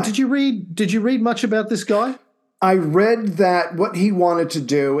 Good guy. Did you read much about this guy? I read that what he wanted to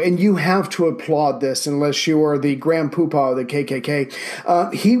do, and you have to applaud this unless you are the grand poobah of the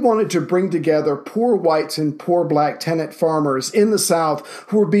KKK, he wanted to bring together poor whites and poor black tenant farmers in the South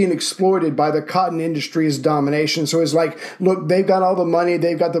who were being exploited by the cotton industry's domination. So it's like, look, they've got all the money,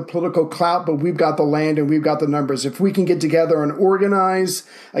 they've got the political clout, but we've got the land and we've got the numbers. If we can get together and organize,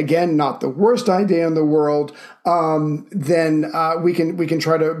 again, not the worst idea in the world, then we can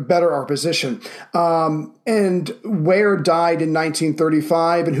try to better our position. And Ware died in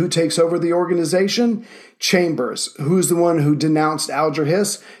 1935, and who takes over the organization? Chambers. Who's the one who denounced Alger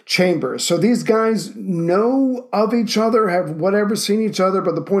Hiss? Chambers. So these guys know of each other, have whatever seen each other,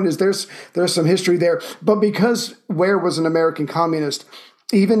 but the point is there's some history there. But because Ware was an American communist,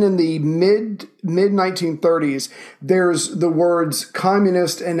 even in the mid 1930s, there's the words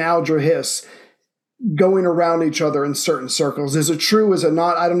communist and Alger Hiss going around each other in certain circles. Is it true? Is it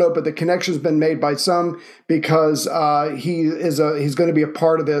not? I don't know, but the connection's been made by some because he's going to be a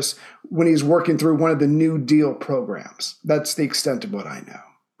part of this when he's working through one of the New Deal programs. That's the extent of what I know.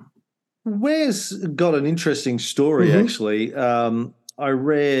 Ware's got an interesting story, actually. I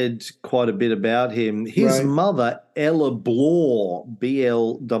read quite a bit about him. His mother, Ella Bloor,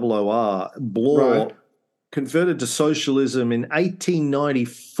 B-L-O-O-R, Bloor, converted to socialism in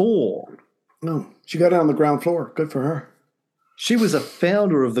 1894. Oh, she got it on the ground floor. Good for her. She was a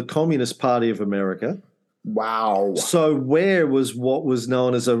founder of the Communist Party of America. Wow. So Ware was what was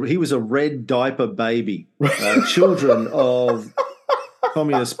known as he was a red diaper baby. Children of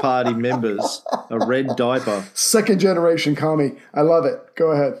Communist Party members, a red diaper. Second generation commie. I love it.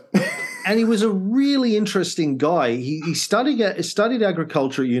 Go ahead. And he was a really interesting guy. He studied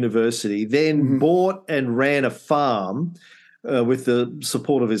agriculture at university, then bought and ran a farm with the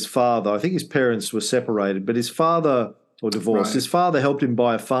support of his father. I think his parents were separated, but his father, or divorced, his father helped him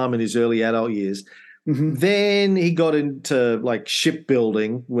buy a farm in his early adult years. Then he got into like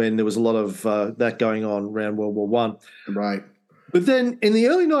shipbuilding when there was a lot of that going on around World War One. Right. But then in the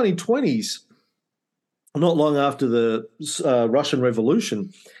early 1920s, not long after the Russian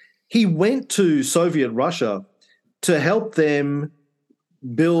Revolution, he went to Soviet Russia to help them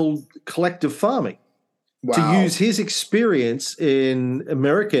build collective farming. Wow. To use his experience in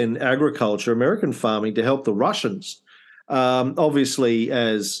American agriculture, American farming, to help the Russians. Obviously,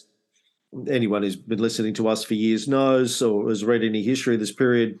 as anyone who's been listening to us for years knows or has read any history of this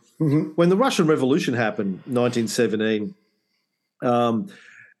period, when the Russian Revolution happened, 1917,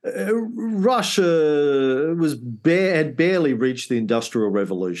 Russia had barely reached the Industrial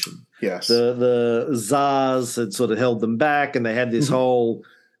Revolution. Yes. The Tsars had sort of held them back, and they had this whole,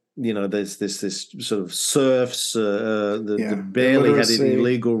 there's this sort of serfs that barely had any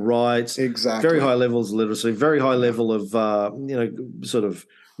legal rights. Exactly. Very high levels of literacy, very high level of, sort of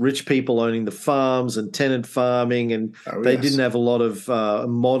rich people owning the farms and tenant farming, and they didn't have a lot of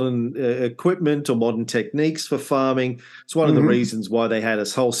modern equipment or modern techniques for farming. It's one of the reasons why they had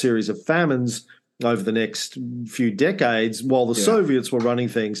this whole series of famines over the next few decades while the Soviets were running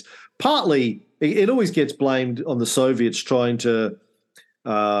things. Partly, it always gets blamed on the Soviets trying to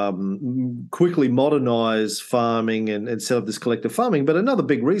quickly modernize farming and set up this collective farming. But another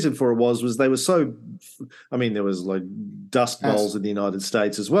big reason for it was they were so, there was like dust bowls in the United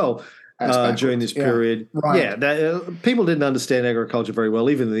States as well during this period. Right. People didn't understand agriculture very well,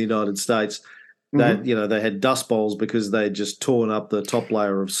 even in the United States. That, they had dust bowls because they had just torn up the top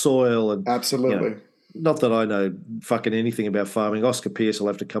layer of soil. And absolutely. Not that I know fucking anything about farming. Oscar Pierce will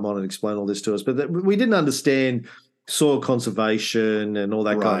have to come on and explain all this to us. But we didn't understand soil conservation and all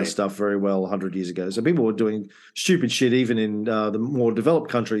that kind of stuff very well 100 years ago. So people were doing stupid shit even in the more developed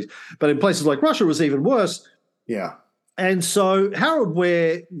countries. But in places like Russia, it was even worse. Yeah. And so Harold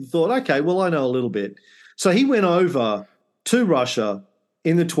Ware thought, okay, well, I know a little bit. So he went over to Russia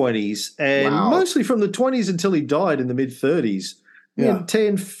in the 20s, and mostly from the 20s until he died in the mid-30s. In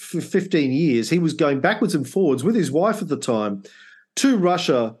 10, 15 years, he was going backwards and forwards with his wife at the time to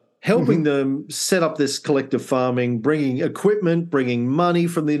Russia, helping them set up this collective farming, bringing equipment, bringing money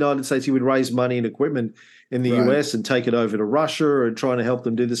from the United States. He would raise money and equipment in the US and take it over to Russia and trying to help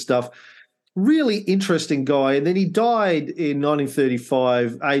them do this stuff. Really interesting guy. And then he died in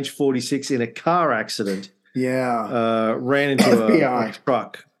 1935, age 46, in a car accident. Yeah. Ran into a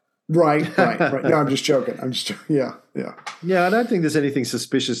truck. Right. No, I'm just joking. Yeah. Yeah, I don't think there's anything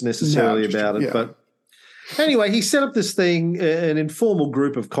suspicious necessarily about it. But anyway, he set up this thing, an informal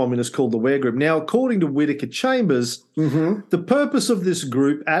group of communists called the Ware Group. Now, according to Whittaker Chambers, the purpose of this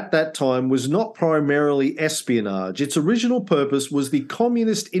group at that time was not primarily espionage. Its original purpose was the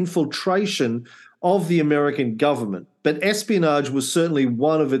communist infiltration of the American government. But espionage was certainly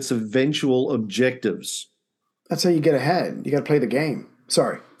one of its eventual objectives. That's how you get ahead. You got to play the game.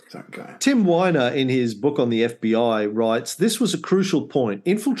 Sorry, go ahead. Tim Weiner, in his book on the FBI, writes, "This was a crucial point.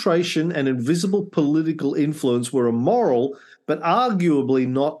 Infiltration and invisible political influence were immoral, but arguably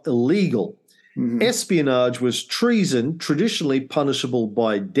not illegal. Espionage was treason, traditionally punishable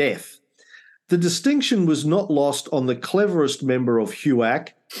by death. The distinction was not lost on the cleverest member of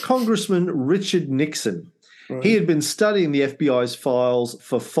HUAC, Congressman Richard Nixon. He had been studying the FBI's files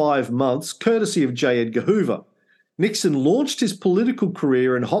for 5 months, courtesy of J. Edgar Hoover. Nixon launched his political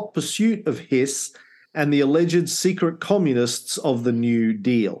career in hot pursuit of Hiss and the alleged secret communists of the New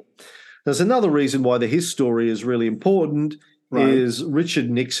Deal." There's another reason why the Hiss story is really important is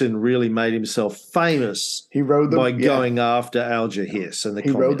Richard Nixon really made himself famous by going after Alger Hiss and the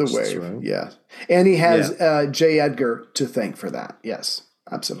communists. He rode the wave, yeah. And he has J. Edgar to thank for that. Yes,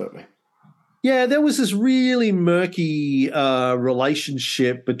 absolutely. Yeah, there was this really murky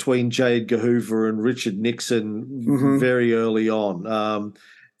relationship between J. Edgar Hoover and Richard Nixon very early on.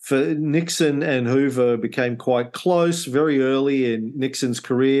 For Nixon and Hoover became quite close very early in Nixon's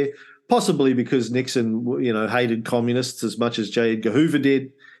career, possibly because Nixon, hated communists as much as J. Edgar Hoover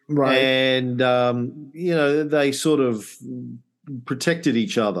did. Right. And, they sort of protected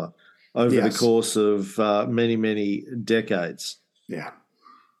each other over the course of many, many decades. Yeah.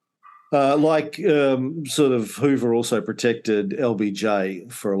 Sort of Hoover also protected LBJ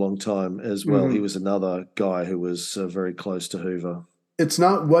for a long time as well. He was another guy who was very close to Hoover. It's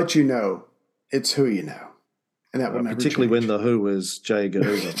not what you know, it's who you know. And that will never particularly change. when the Who was J. Edgar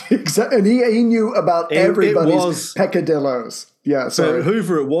Hoover. Exactly. And he knew about everybody's peccadillos. Yeah, sorry. For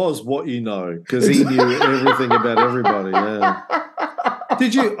Hoover, it was what you know, because he knew everything about everybody. Yeah.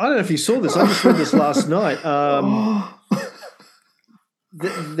 Did you? I don't know if you saw this. I just read this last night.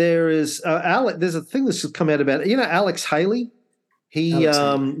 There's a thing that's come out about Alex Haley. He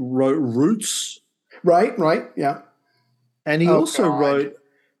wrote Roots. Right, yeah. And he Oh, also God. wrote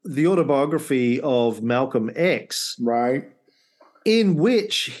the autobiography of Malcolm X, Right. in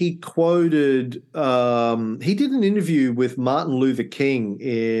which he quoted, he did an interview with Martin Luther King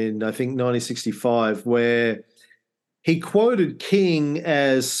in, I think, 1965, where he quoted King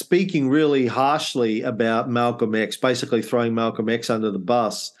as speaking really harshly about Malcolm X, basically throwing Malcolm X under the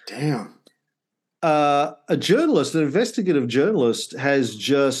bus. Damn. A journalist, an investigative journalist, has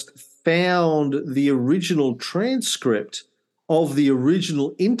just found the original transcript of the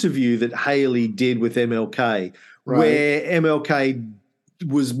original interview that Haley did with MLK, where MLK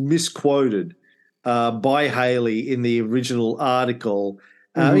was misquoted by Haley in the original article.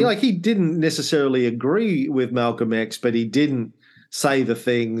 Like, he didn't necessarily agree with Malcolm X, but he didn't say the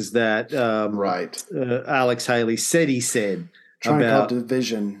things that Alex Haley said he said Trying about to call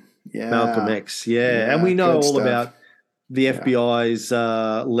division. Yeah. Malcolm X. Yeah. And we know all about the FBI's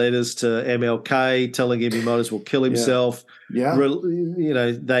letters to MLK telling him he might as well kill himself. Yeah. You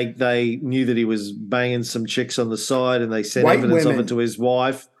know, they knew that he was banging some chicks on the side, and they sent White evidence women. of it to his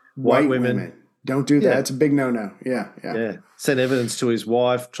wife. White women. Don't do that. Yeah. It's a big no-no. Yeah. Sent evidence to his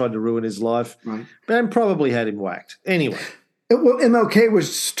wife, tried to ruin his life, Right. and probably had him whacked. Anyway. Well, MLK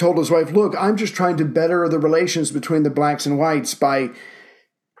was told his wife, look, I'm just trying to better the relations between the blacks and whites by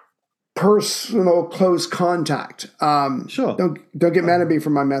personal close contact. Sure. Don't get mad at me for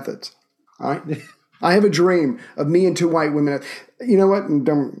my methods. All right. I have a dream of me and two white women. You know what?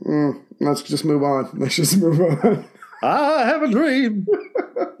 Let's just move on. Let's just move on. I have a dream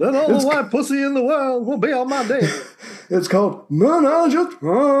that all the white pussy in the world will be on my dick. It's called Menage a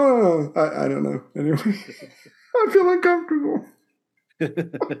Trois. I don't know. Anyway, I feel uncomfortable.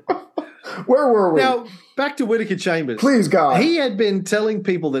 Where were we? Now, back to Whittaker Chambers. Please, God. He had been telling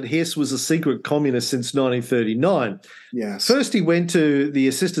people that Hiss was a secret communist since 1939. Yes. First, he went to the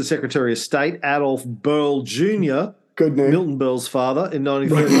Assistant Secretary of State, Adolf Berle Jr., good name, Milton Berle's father, in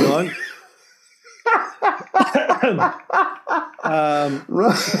 1939.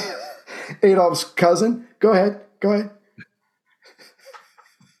 Adolf's cousin. Go ahead.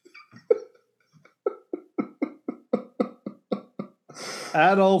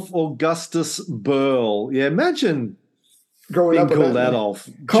 Adolf Augustus Berle. Yeah, imagine growing being up with called that Adolf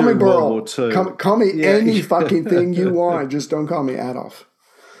call me during World War II. Call me any fucking thing you want. Just don't call me Adolf.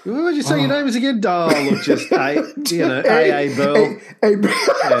 What would you say your name is again? Look, just A.A. Berle.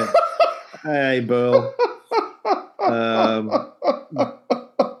 A.A. Berle.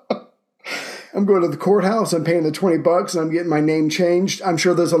 I'm going to the courthouse. I'm paying the $20 and I'm getting my name changed. I'm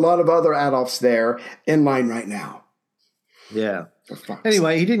sure there's a lot of other Adolfs there in line right now. Yeah.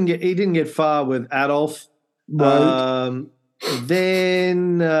 Anyway, he didn't get far with Adolf. Right.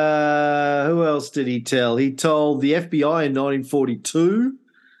 Then who else did he tell? He told the FBI in 1942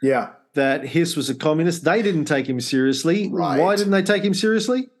 that Hiss was a communist. They didn't take him seriously. Right. Why didn't they take him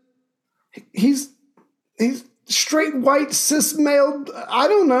seriously? He's straight white cis male. I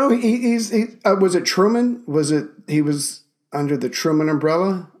don't know. Was it Truman? He was under the Truman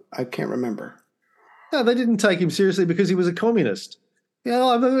umbrella? I can't remember. No, they didn't take him seriously because he was a communist.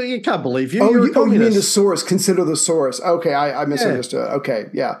 You can't believe you. Oh, You're a communist. You mean the source? Consider the source. Okay, I misunderstood. Yeah. Okay,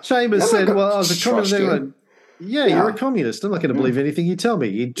 yeah. Chambers said, "Well, I was a communist." You're a communist. I'm not going to believe anything you tell me.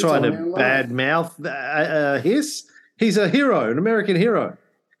 You're trying to badmouth Hiss. He's a hero, an American hero.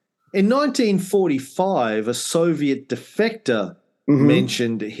 In 1945, a Soviet defector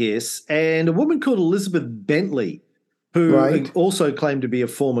mentioned Hiss, and a woman called Elizabeth Bentley, who also claimed to be a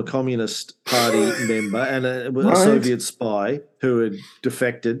former Communist Party member and a Soviet spy who had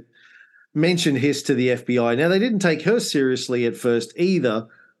defected, mentioned Hiss to the FBI. Now, they didn't take her seriously at first either.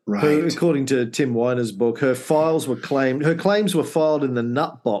 Right. According to Tim Weiner's book, her claims were filed in the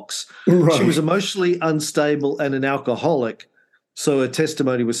nut box. Right. She was emotionally unstable and an alcoholic, so her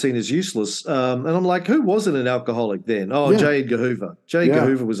testimony was seen as useless. And I'm like, who wasn't an alcoholic then? Oh, J. Edgar Hoover. J. Edgar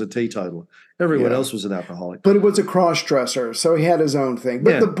Hoover was a teetotaler. Everyone else was an alcoholic. But it was a cross-dresser, so he had his own thing.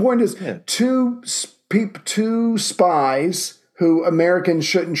 But the point is, two spies who Americans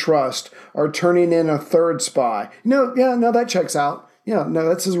shouldn't trust are turning in a third spy. No, that checks out. Yeah, no,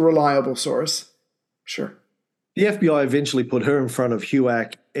 that's a reliable source. Sure. The FBI eventually put her in front of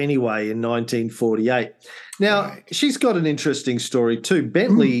HUAC anyway in 1948. Now, she's got an interesting story too.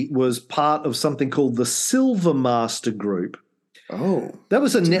 Bentley was part of something called the Silver Master Group. Oh. That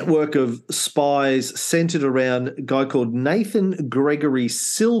was a network of spies centered around a guy called Nathan Gregory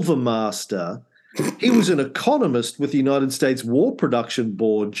Silvermaster. He was an economist with the United States War Production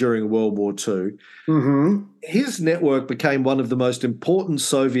Board during World War II. Mm-hmm. His network became one of the most important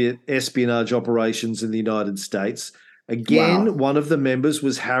Soviet espionage operations in the United States. Again, one of the members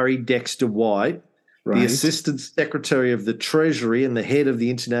was Harry Dexter White, the Assistant Secretary of the Treasury and the head of the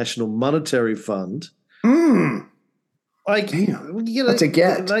International Monetary Fund. Like, Damn. you know, That's a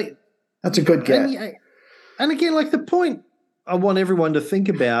get. That's a good get. And again, like the point I want everyone to think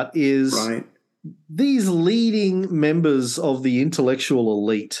about is these leading members of the intellectual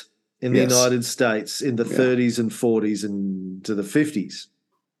elite in the United States in the 30s and 40s and to the 50s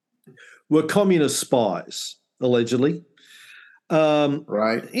were communist spies, allegedly. You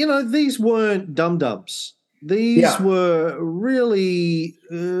know, these weren't dum-dums. These were really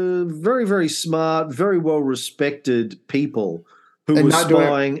very, very smart, very well-respected people who were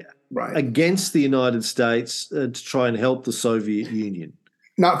spying against the United States to try and help the Soviet Union.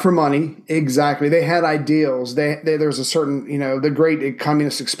 Not for money, exactly. They had ideals. There's a certain, you know, the great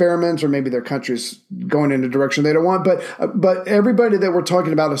communist experiments, or maybe their country's going in a direction they don't want. But everybody that we're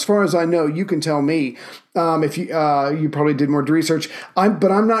talking about, as far as I know, you can tell me if you probably did more research.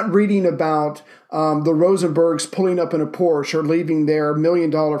 But I'm not reading about the Rosenbergs pulling up in a Porsche or leaving their $1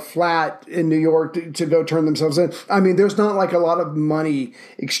 million flat in New York to go turn themselves in. I mean, there's not like a lot of money,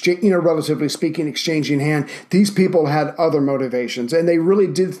 relatively speaking, exchanging hand. These people had other motivations, and they really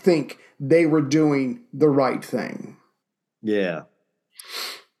did think they were doing the right thing. Yeah.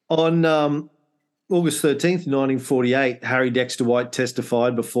 On August 13th, 1948, Harry Dexter White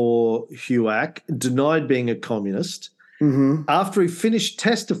testified before HUAC, denied being a communist. Mm-hmm. After he finished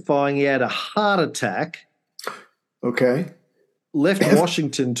testifying, he had a heart attack. Okay. Left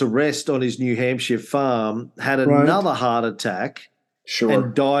Washington to rest on his New Hampshire farm, had another heart attack,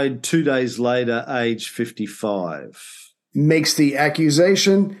 and died 2 days later, age 55. Makes the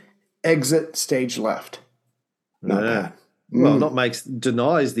accusation, exit stage left. Not bad. Well,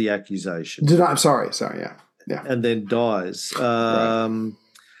 denies the accusation. Sorry, yeah. And then dies.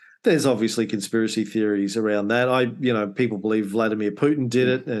 There's obviously conspiracy theories around that. People believe Vladimir Putin did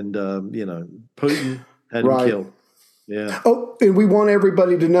it, and Putin had him killed. Yeah. Oh, and we want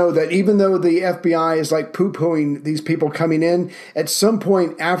everybody to know that even though the FBI is like poo-pooing these people coming in, at some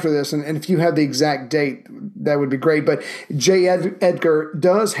point after this, and if you have the exact date, that would be great. But J. Edgar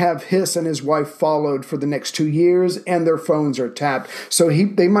does have Hiss and his wife followed for the next 2 years, and their phones are tapped. So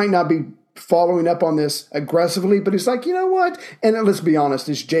they might not be following up on this aggressively, but he's like, you know what? And let's be honest,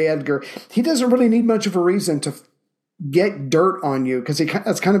 it's J. Edgar. He doesn't really need much of a reason to get dirt on you because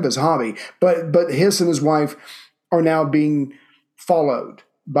that's kind of his hobby. But Hiss and his wife are now being followed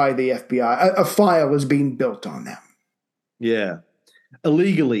by the FBI. A file is being built on them. Yeah.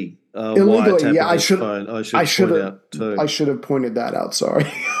 Illegally. Yeah, I should have pointed that out.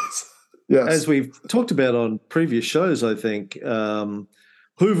 Sorry. Yes. As we've talked about on previous shows, I think,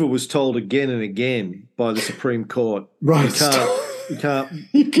 Hoover was told again and again by the Supreme Court, you can't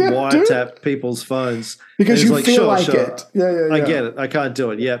wiretap people's phones. Because you feel like it. Yeah. I get it. I can't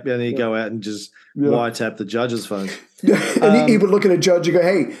do it. Yep. And then you go out and just wiretap the judge's phone. And he would look at a judge and go,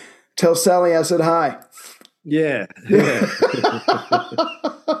 hey, tell Sally I said hi. Yeah.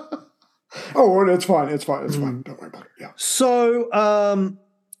 Oh, it's fine. It's fine. Don't worry about it. Yeah. So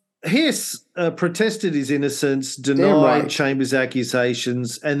Hiss protested his innocence, denied Chambers'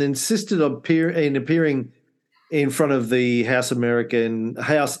 accusations, and insisted on appearing in front of the House Un-American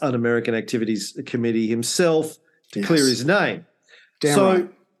Activities Committee himself to clear his name.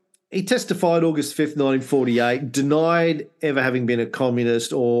 He testified August 5th, 1948, denied ever having been a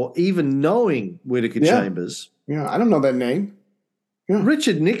communist or even knowing Whittaker Chambers. Yeah, I don't know that name. Yeah.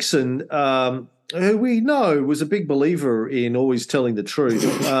 Richard Nixon, who we know was a big believer in always telling the truth.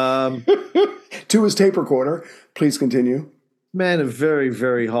 To his tape recorder. Please continue. Man of very,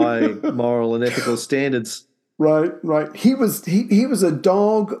 very high moral and ethical standards. Right. He was a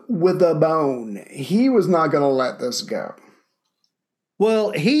dog with a bone. He was not going to let this go.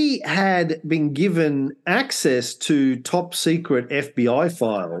 Well, he had been given access to top secret FBI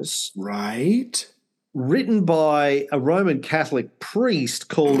files. Right. Written by a Roman Catholic priest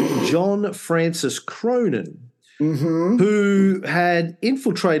called John Francis Cronin, who had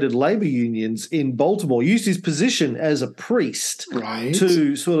infiltrated labor unions in Baltimore, used his position as a priest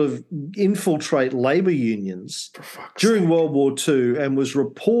to sort of infiltrate labor unions during World War II, and was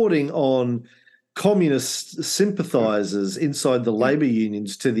reporting on communist sympathizers inside the labor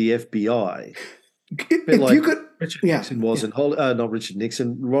unions to the FBI. Ronald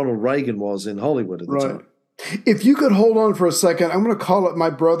Reagan was in Hollywood at the time. If you could hold on for a second, I'm going to call up my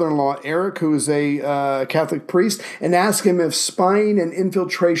brother-in-law, Eric, who is a Catholic priest, and ask him if spying and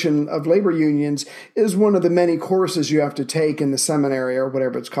infiltration of labor unions is one of the many courses you have to take in the seminary or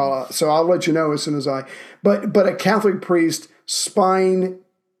whatever it's called. So I'll let you know as soon as but a Catholic priest spying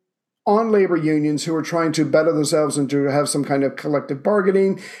on labor unions who are trying to better themselves and to have some kind of collective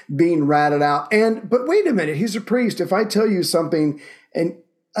bargaining, being ratted out. But wait a minute, he's a priest. If I tell you something, and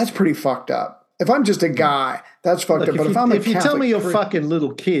that's pretty fucked up. If I'm just a guy, that's fucked up. But if you tell me you're priest, fucking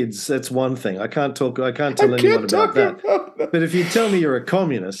little kids, that's one thing. I can't tell anyone about that. But if you tell me you're a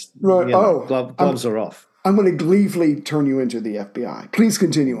communist, right. gloves are off. I'm going to gleefully turn you into the FBI. Please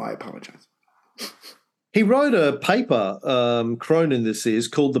continue. I apologize. He wrote a paper, Cronin this is,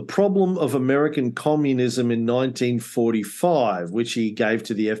 called The Problem of American Communism in 1945, which he gave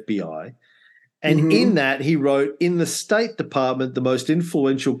to the FBI. And in that, he wrote, in the State Department, the most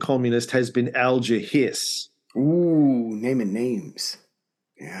influential communist has been Alger Hiss. Ooh, naming names.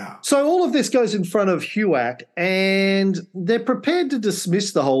 Yeah. So all of this goes in front of HUAC, and they're prepared to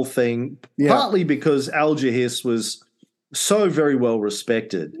dismiss the whole thing, partly because Alger Hiss was so very well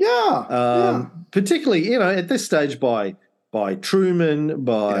respected. Particularly, at this stage by Truman,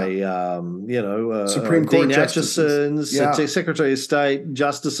 by Supreme Court Dean Acheson, justices. Secretary of State,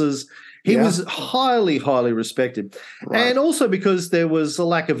 justices. He was highly, highly respected, and also because there was a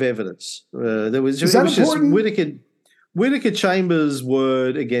lack of evidence. There was Is that just Whittaker Chambers'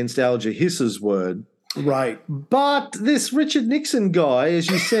 word against Alger Hiss's word. Right. But this Richard Nixon guy, as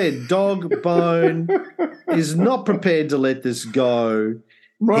you said, dog bone, is not prepared to let this go.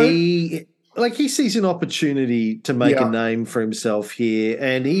 Right. He sees an opportunity to make a name for himself here,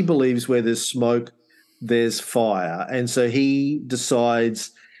 and he believes where there's smoke, there's fire. And so he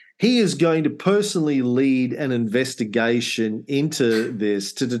decides he is going to personally lead an investigation into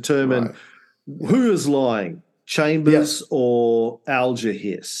this to determine who is lying, Chambers or Alger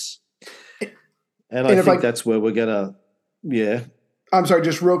Hiss. And I think that's where we're going to, I'm sorry,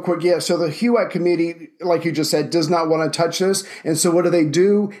 just real quick. Yeah, so the HUAC committee, like you just said, does not want to touch this. And so what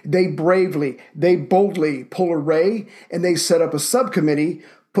do? They boldly pull a Ray, and they set up a subcommittee,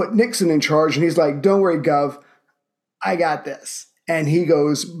 put Nixon in charge, and he's like, don't worry, Gov, I got this. And he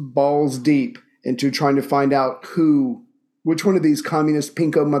goes balls deep into trying to find out which one of these communist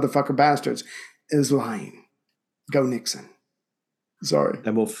pinko motherfucker bastards is lying. Go Nixon. Sorry.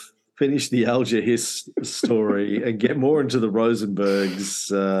 And we'll finish the Alger Hiss story and get more into the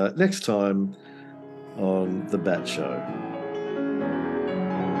Rosenbergs next time on The Bat Show.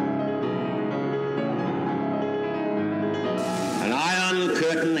 An iron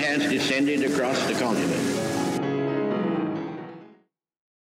curtain has descended across the continent.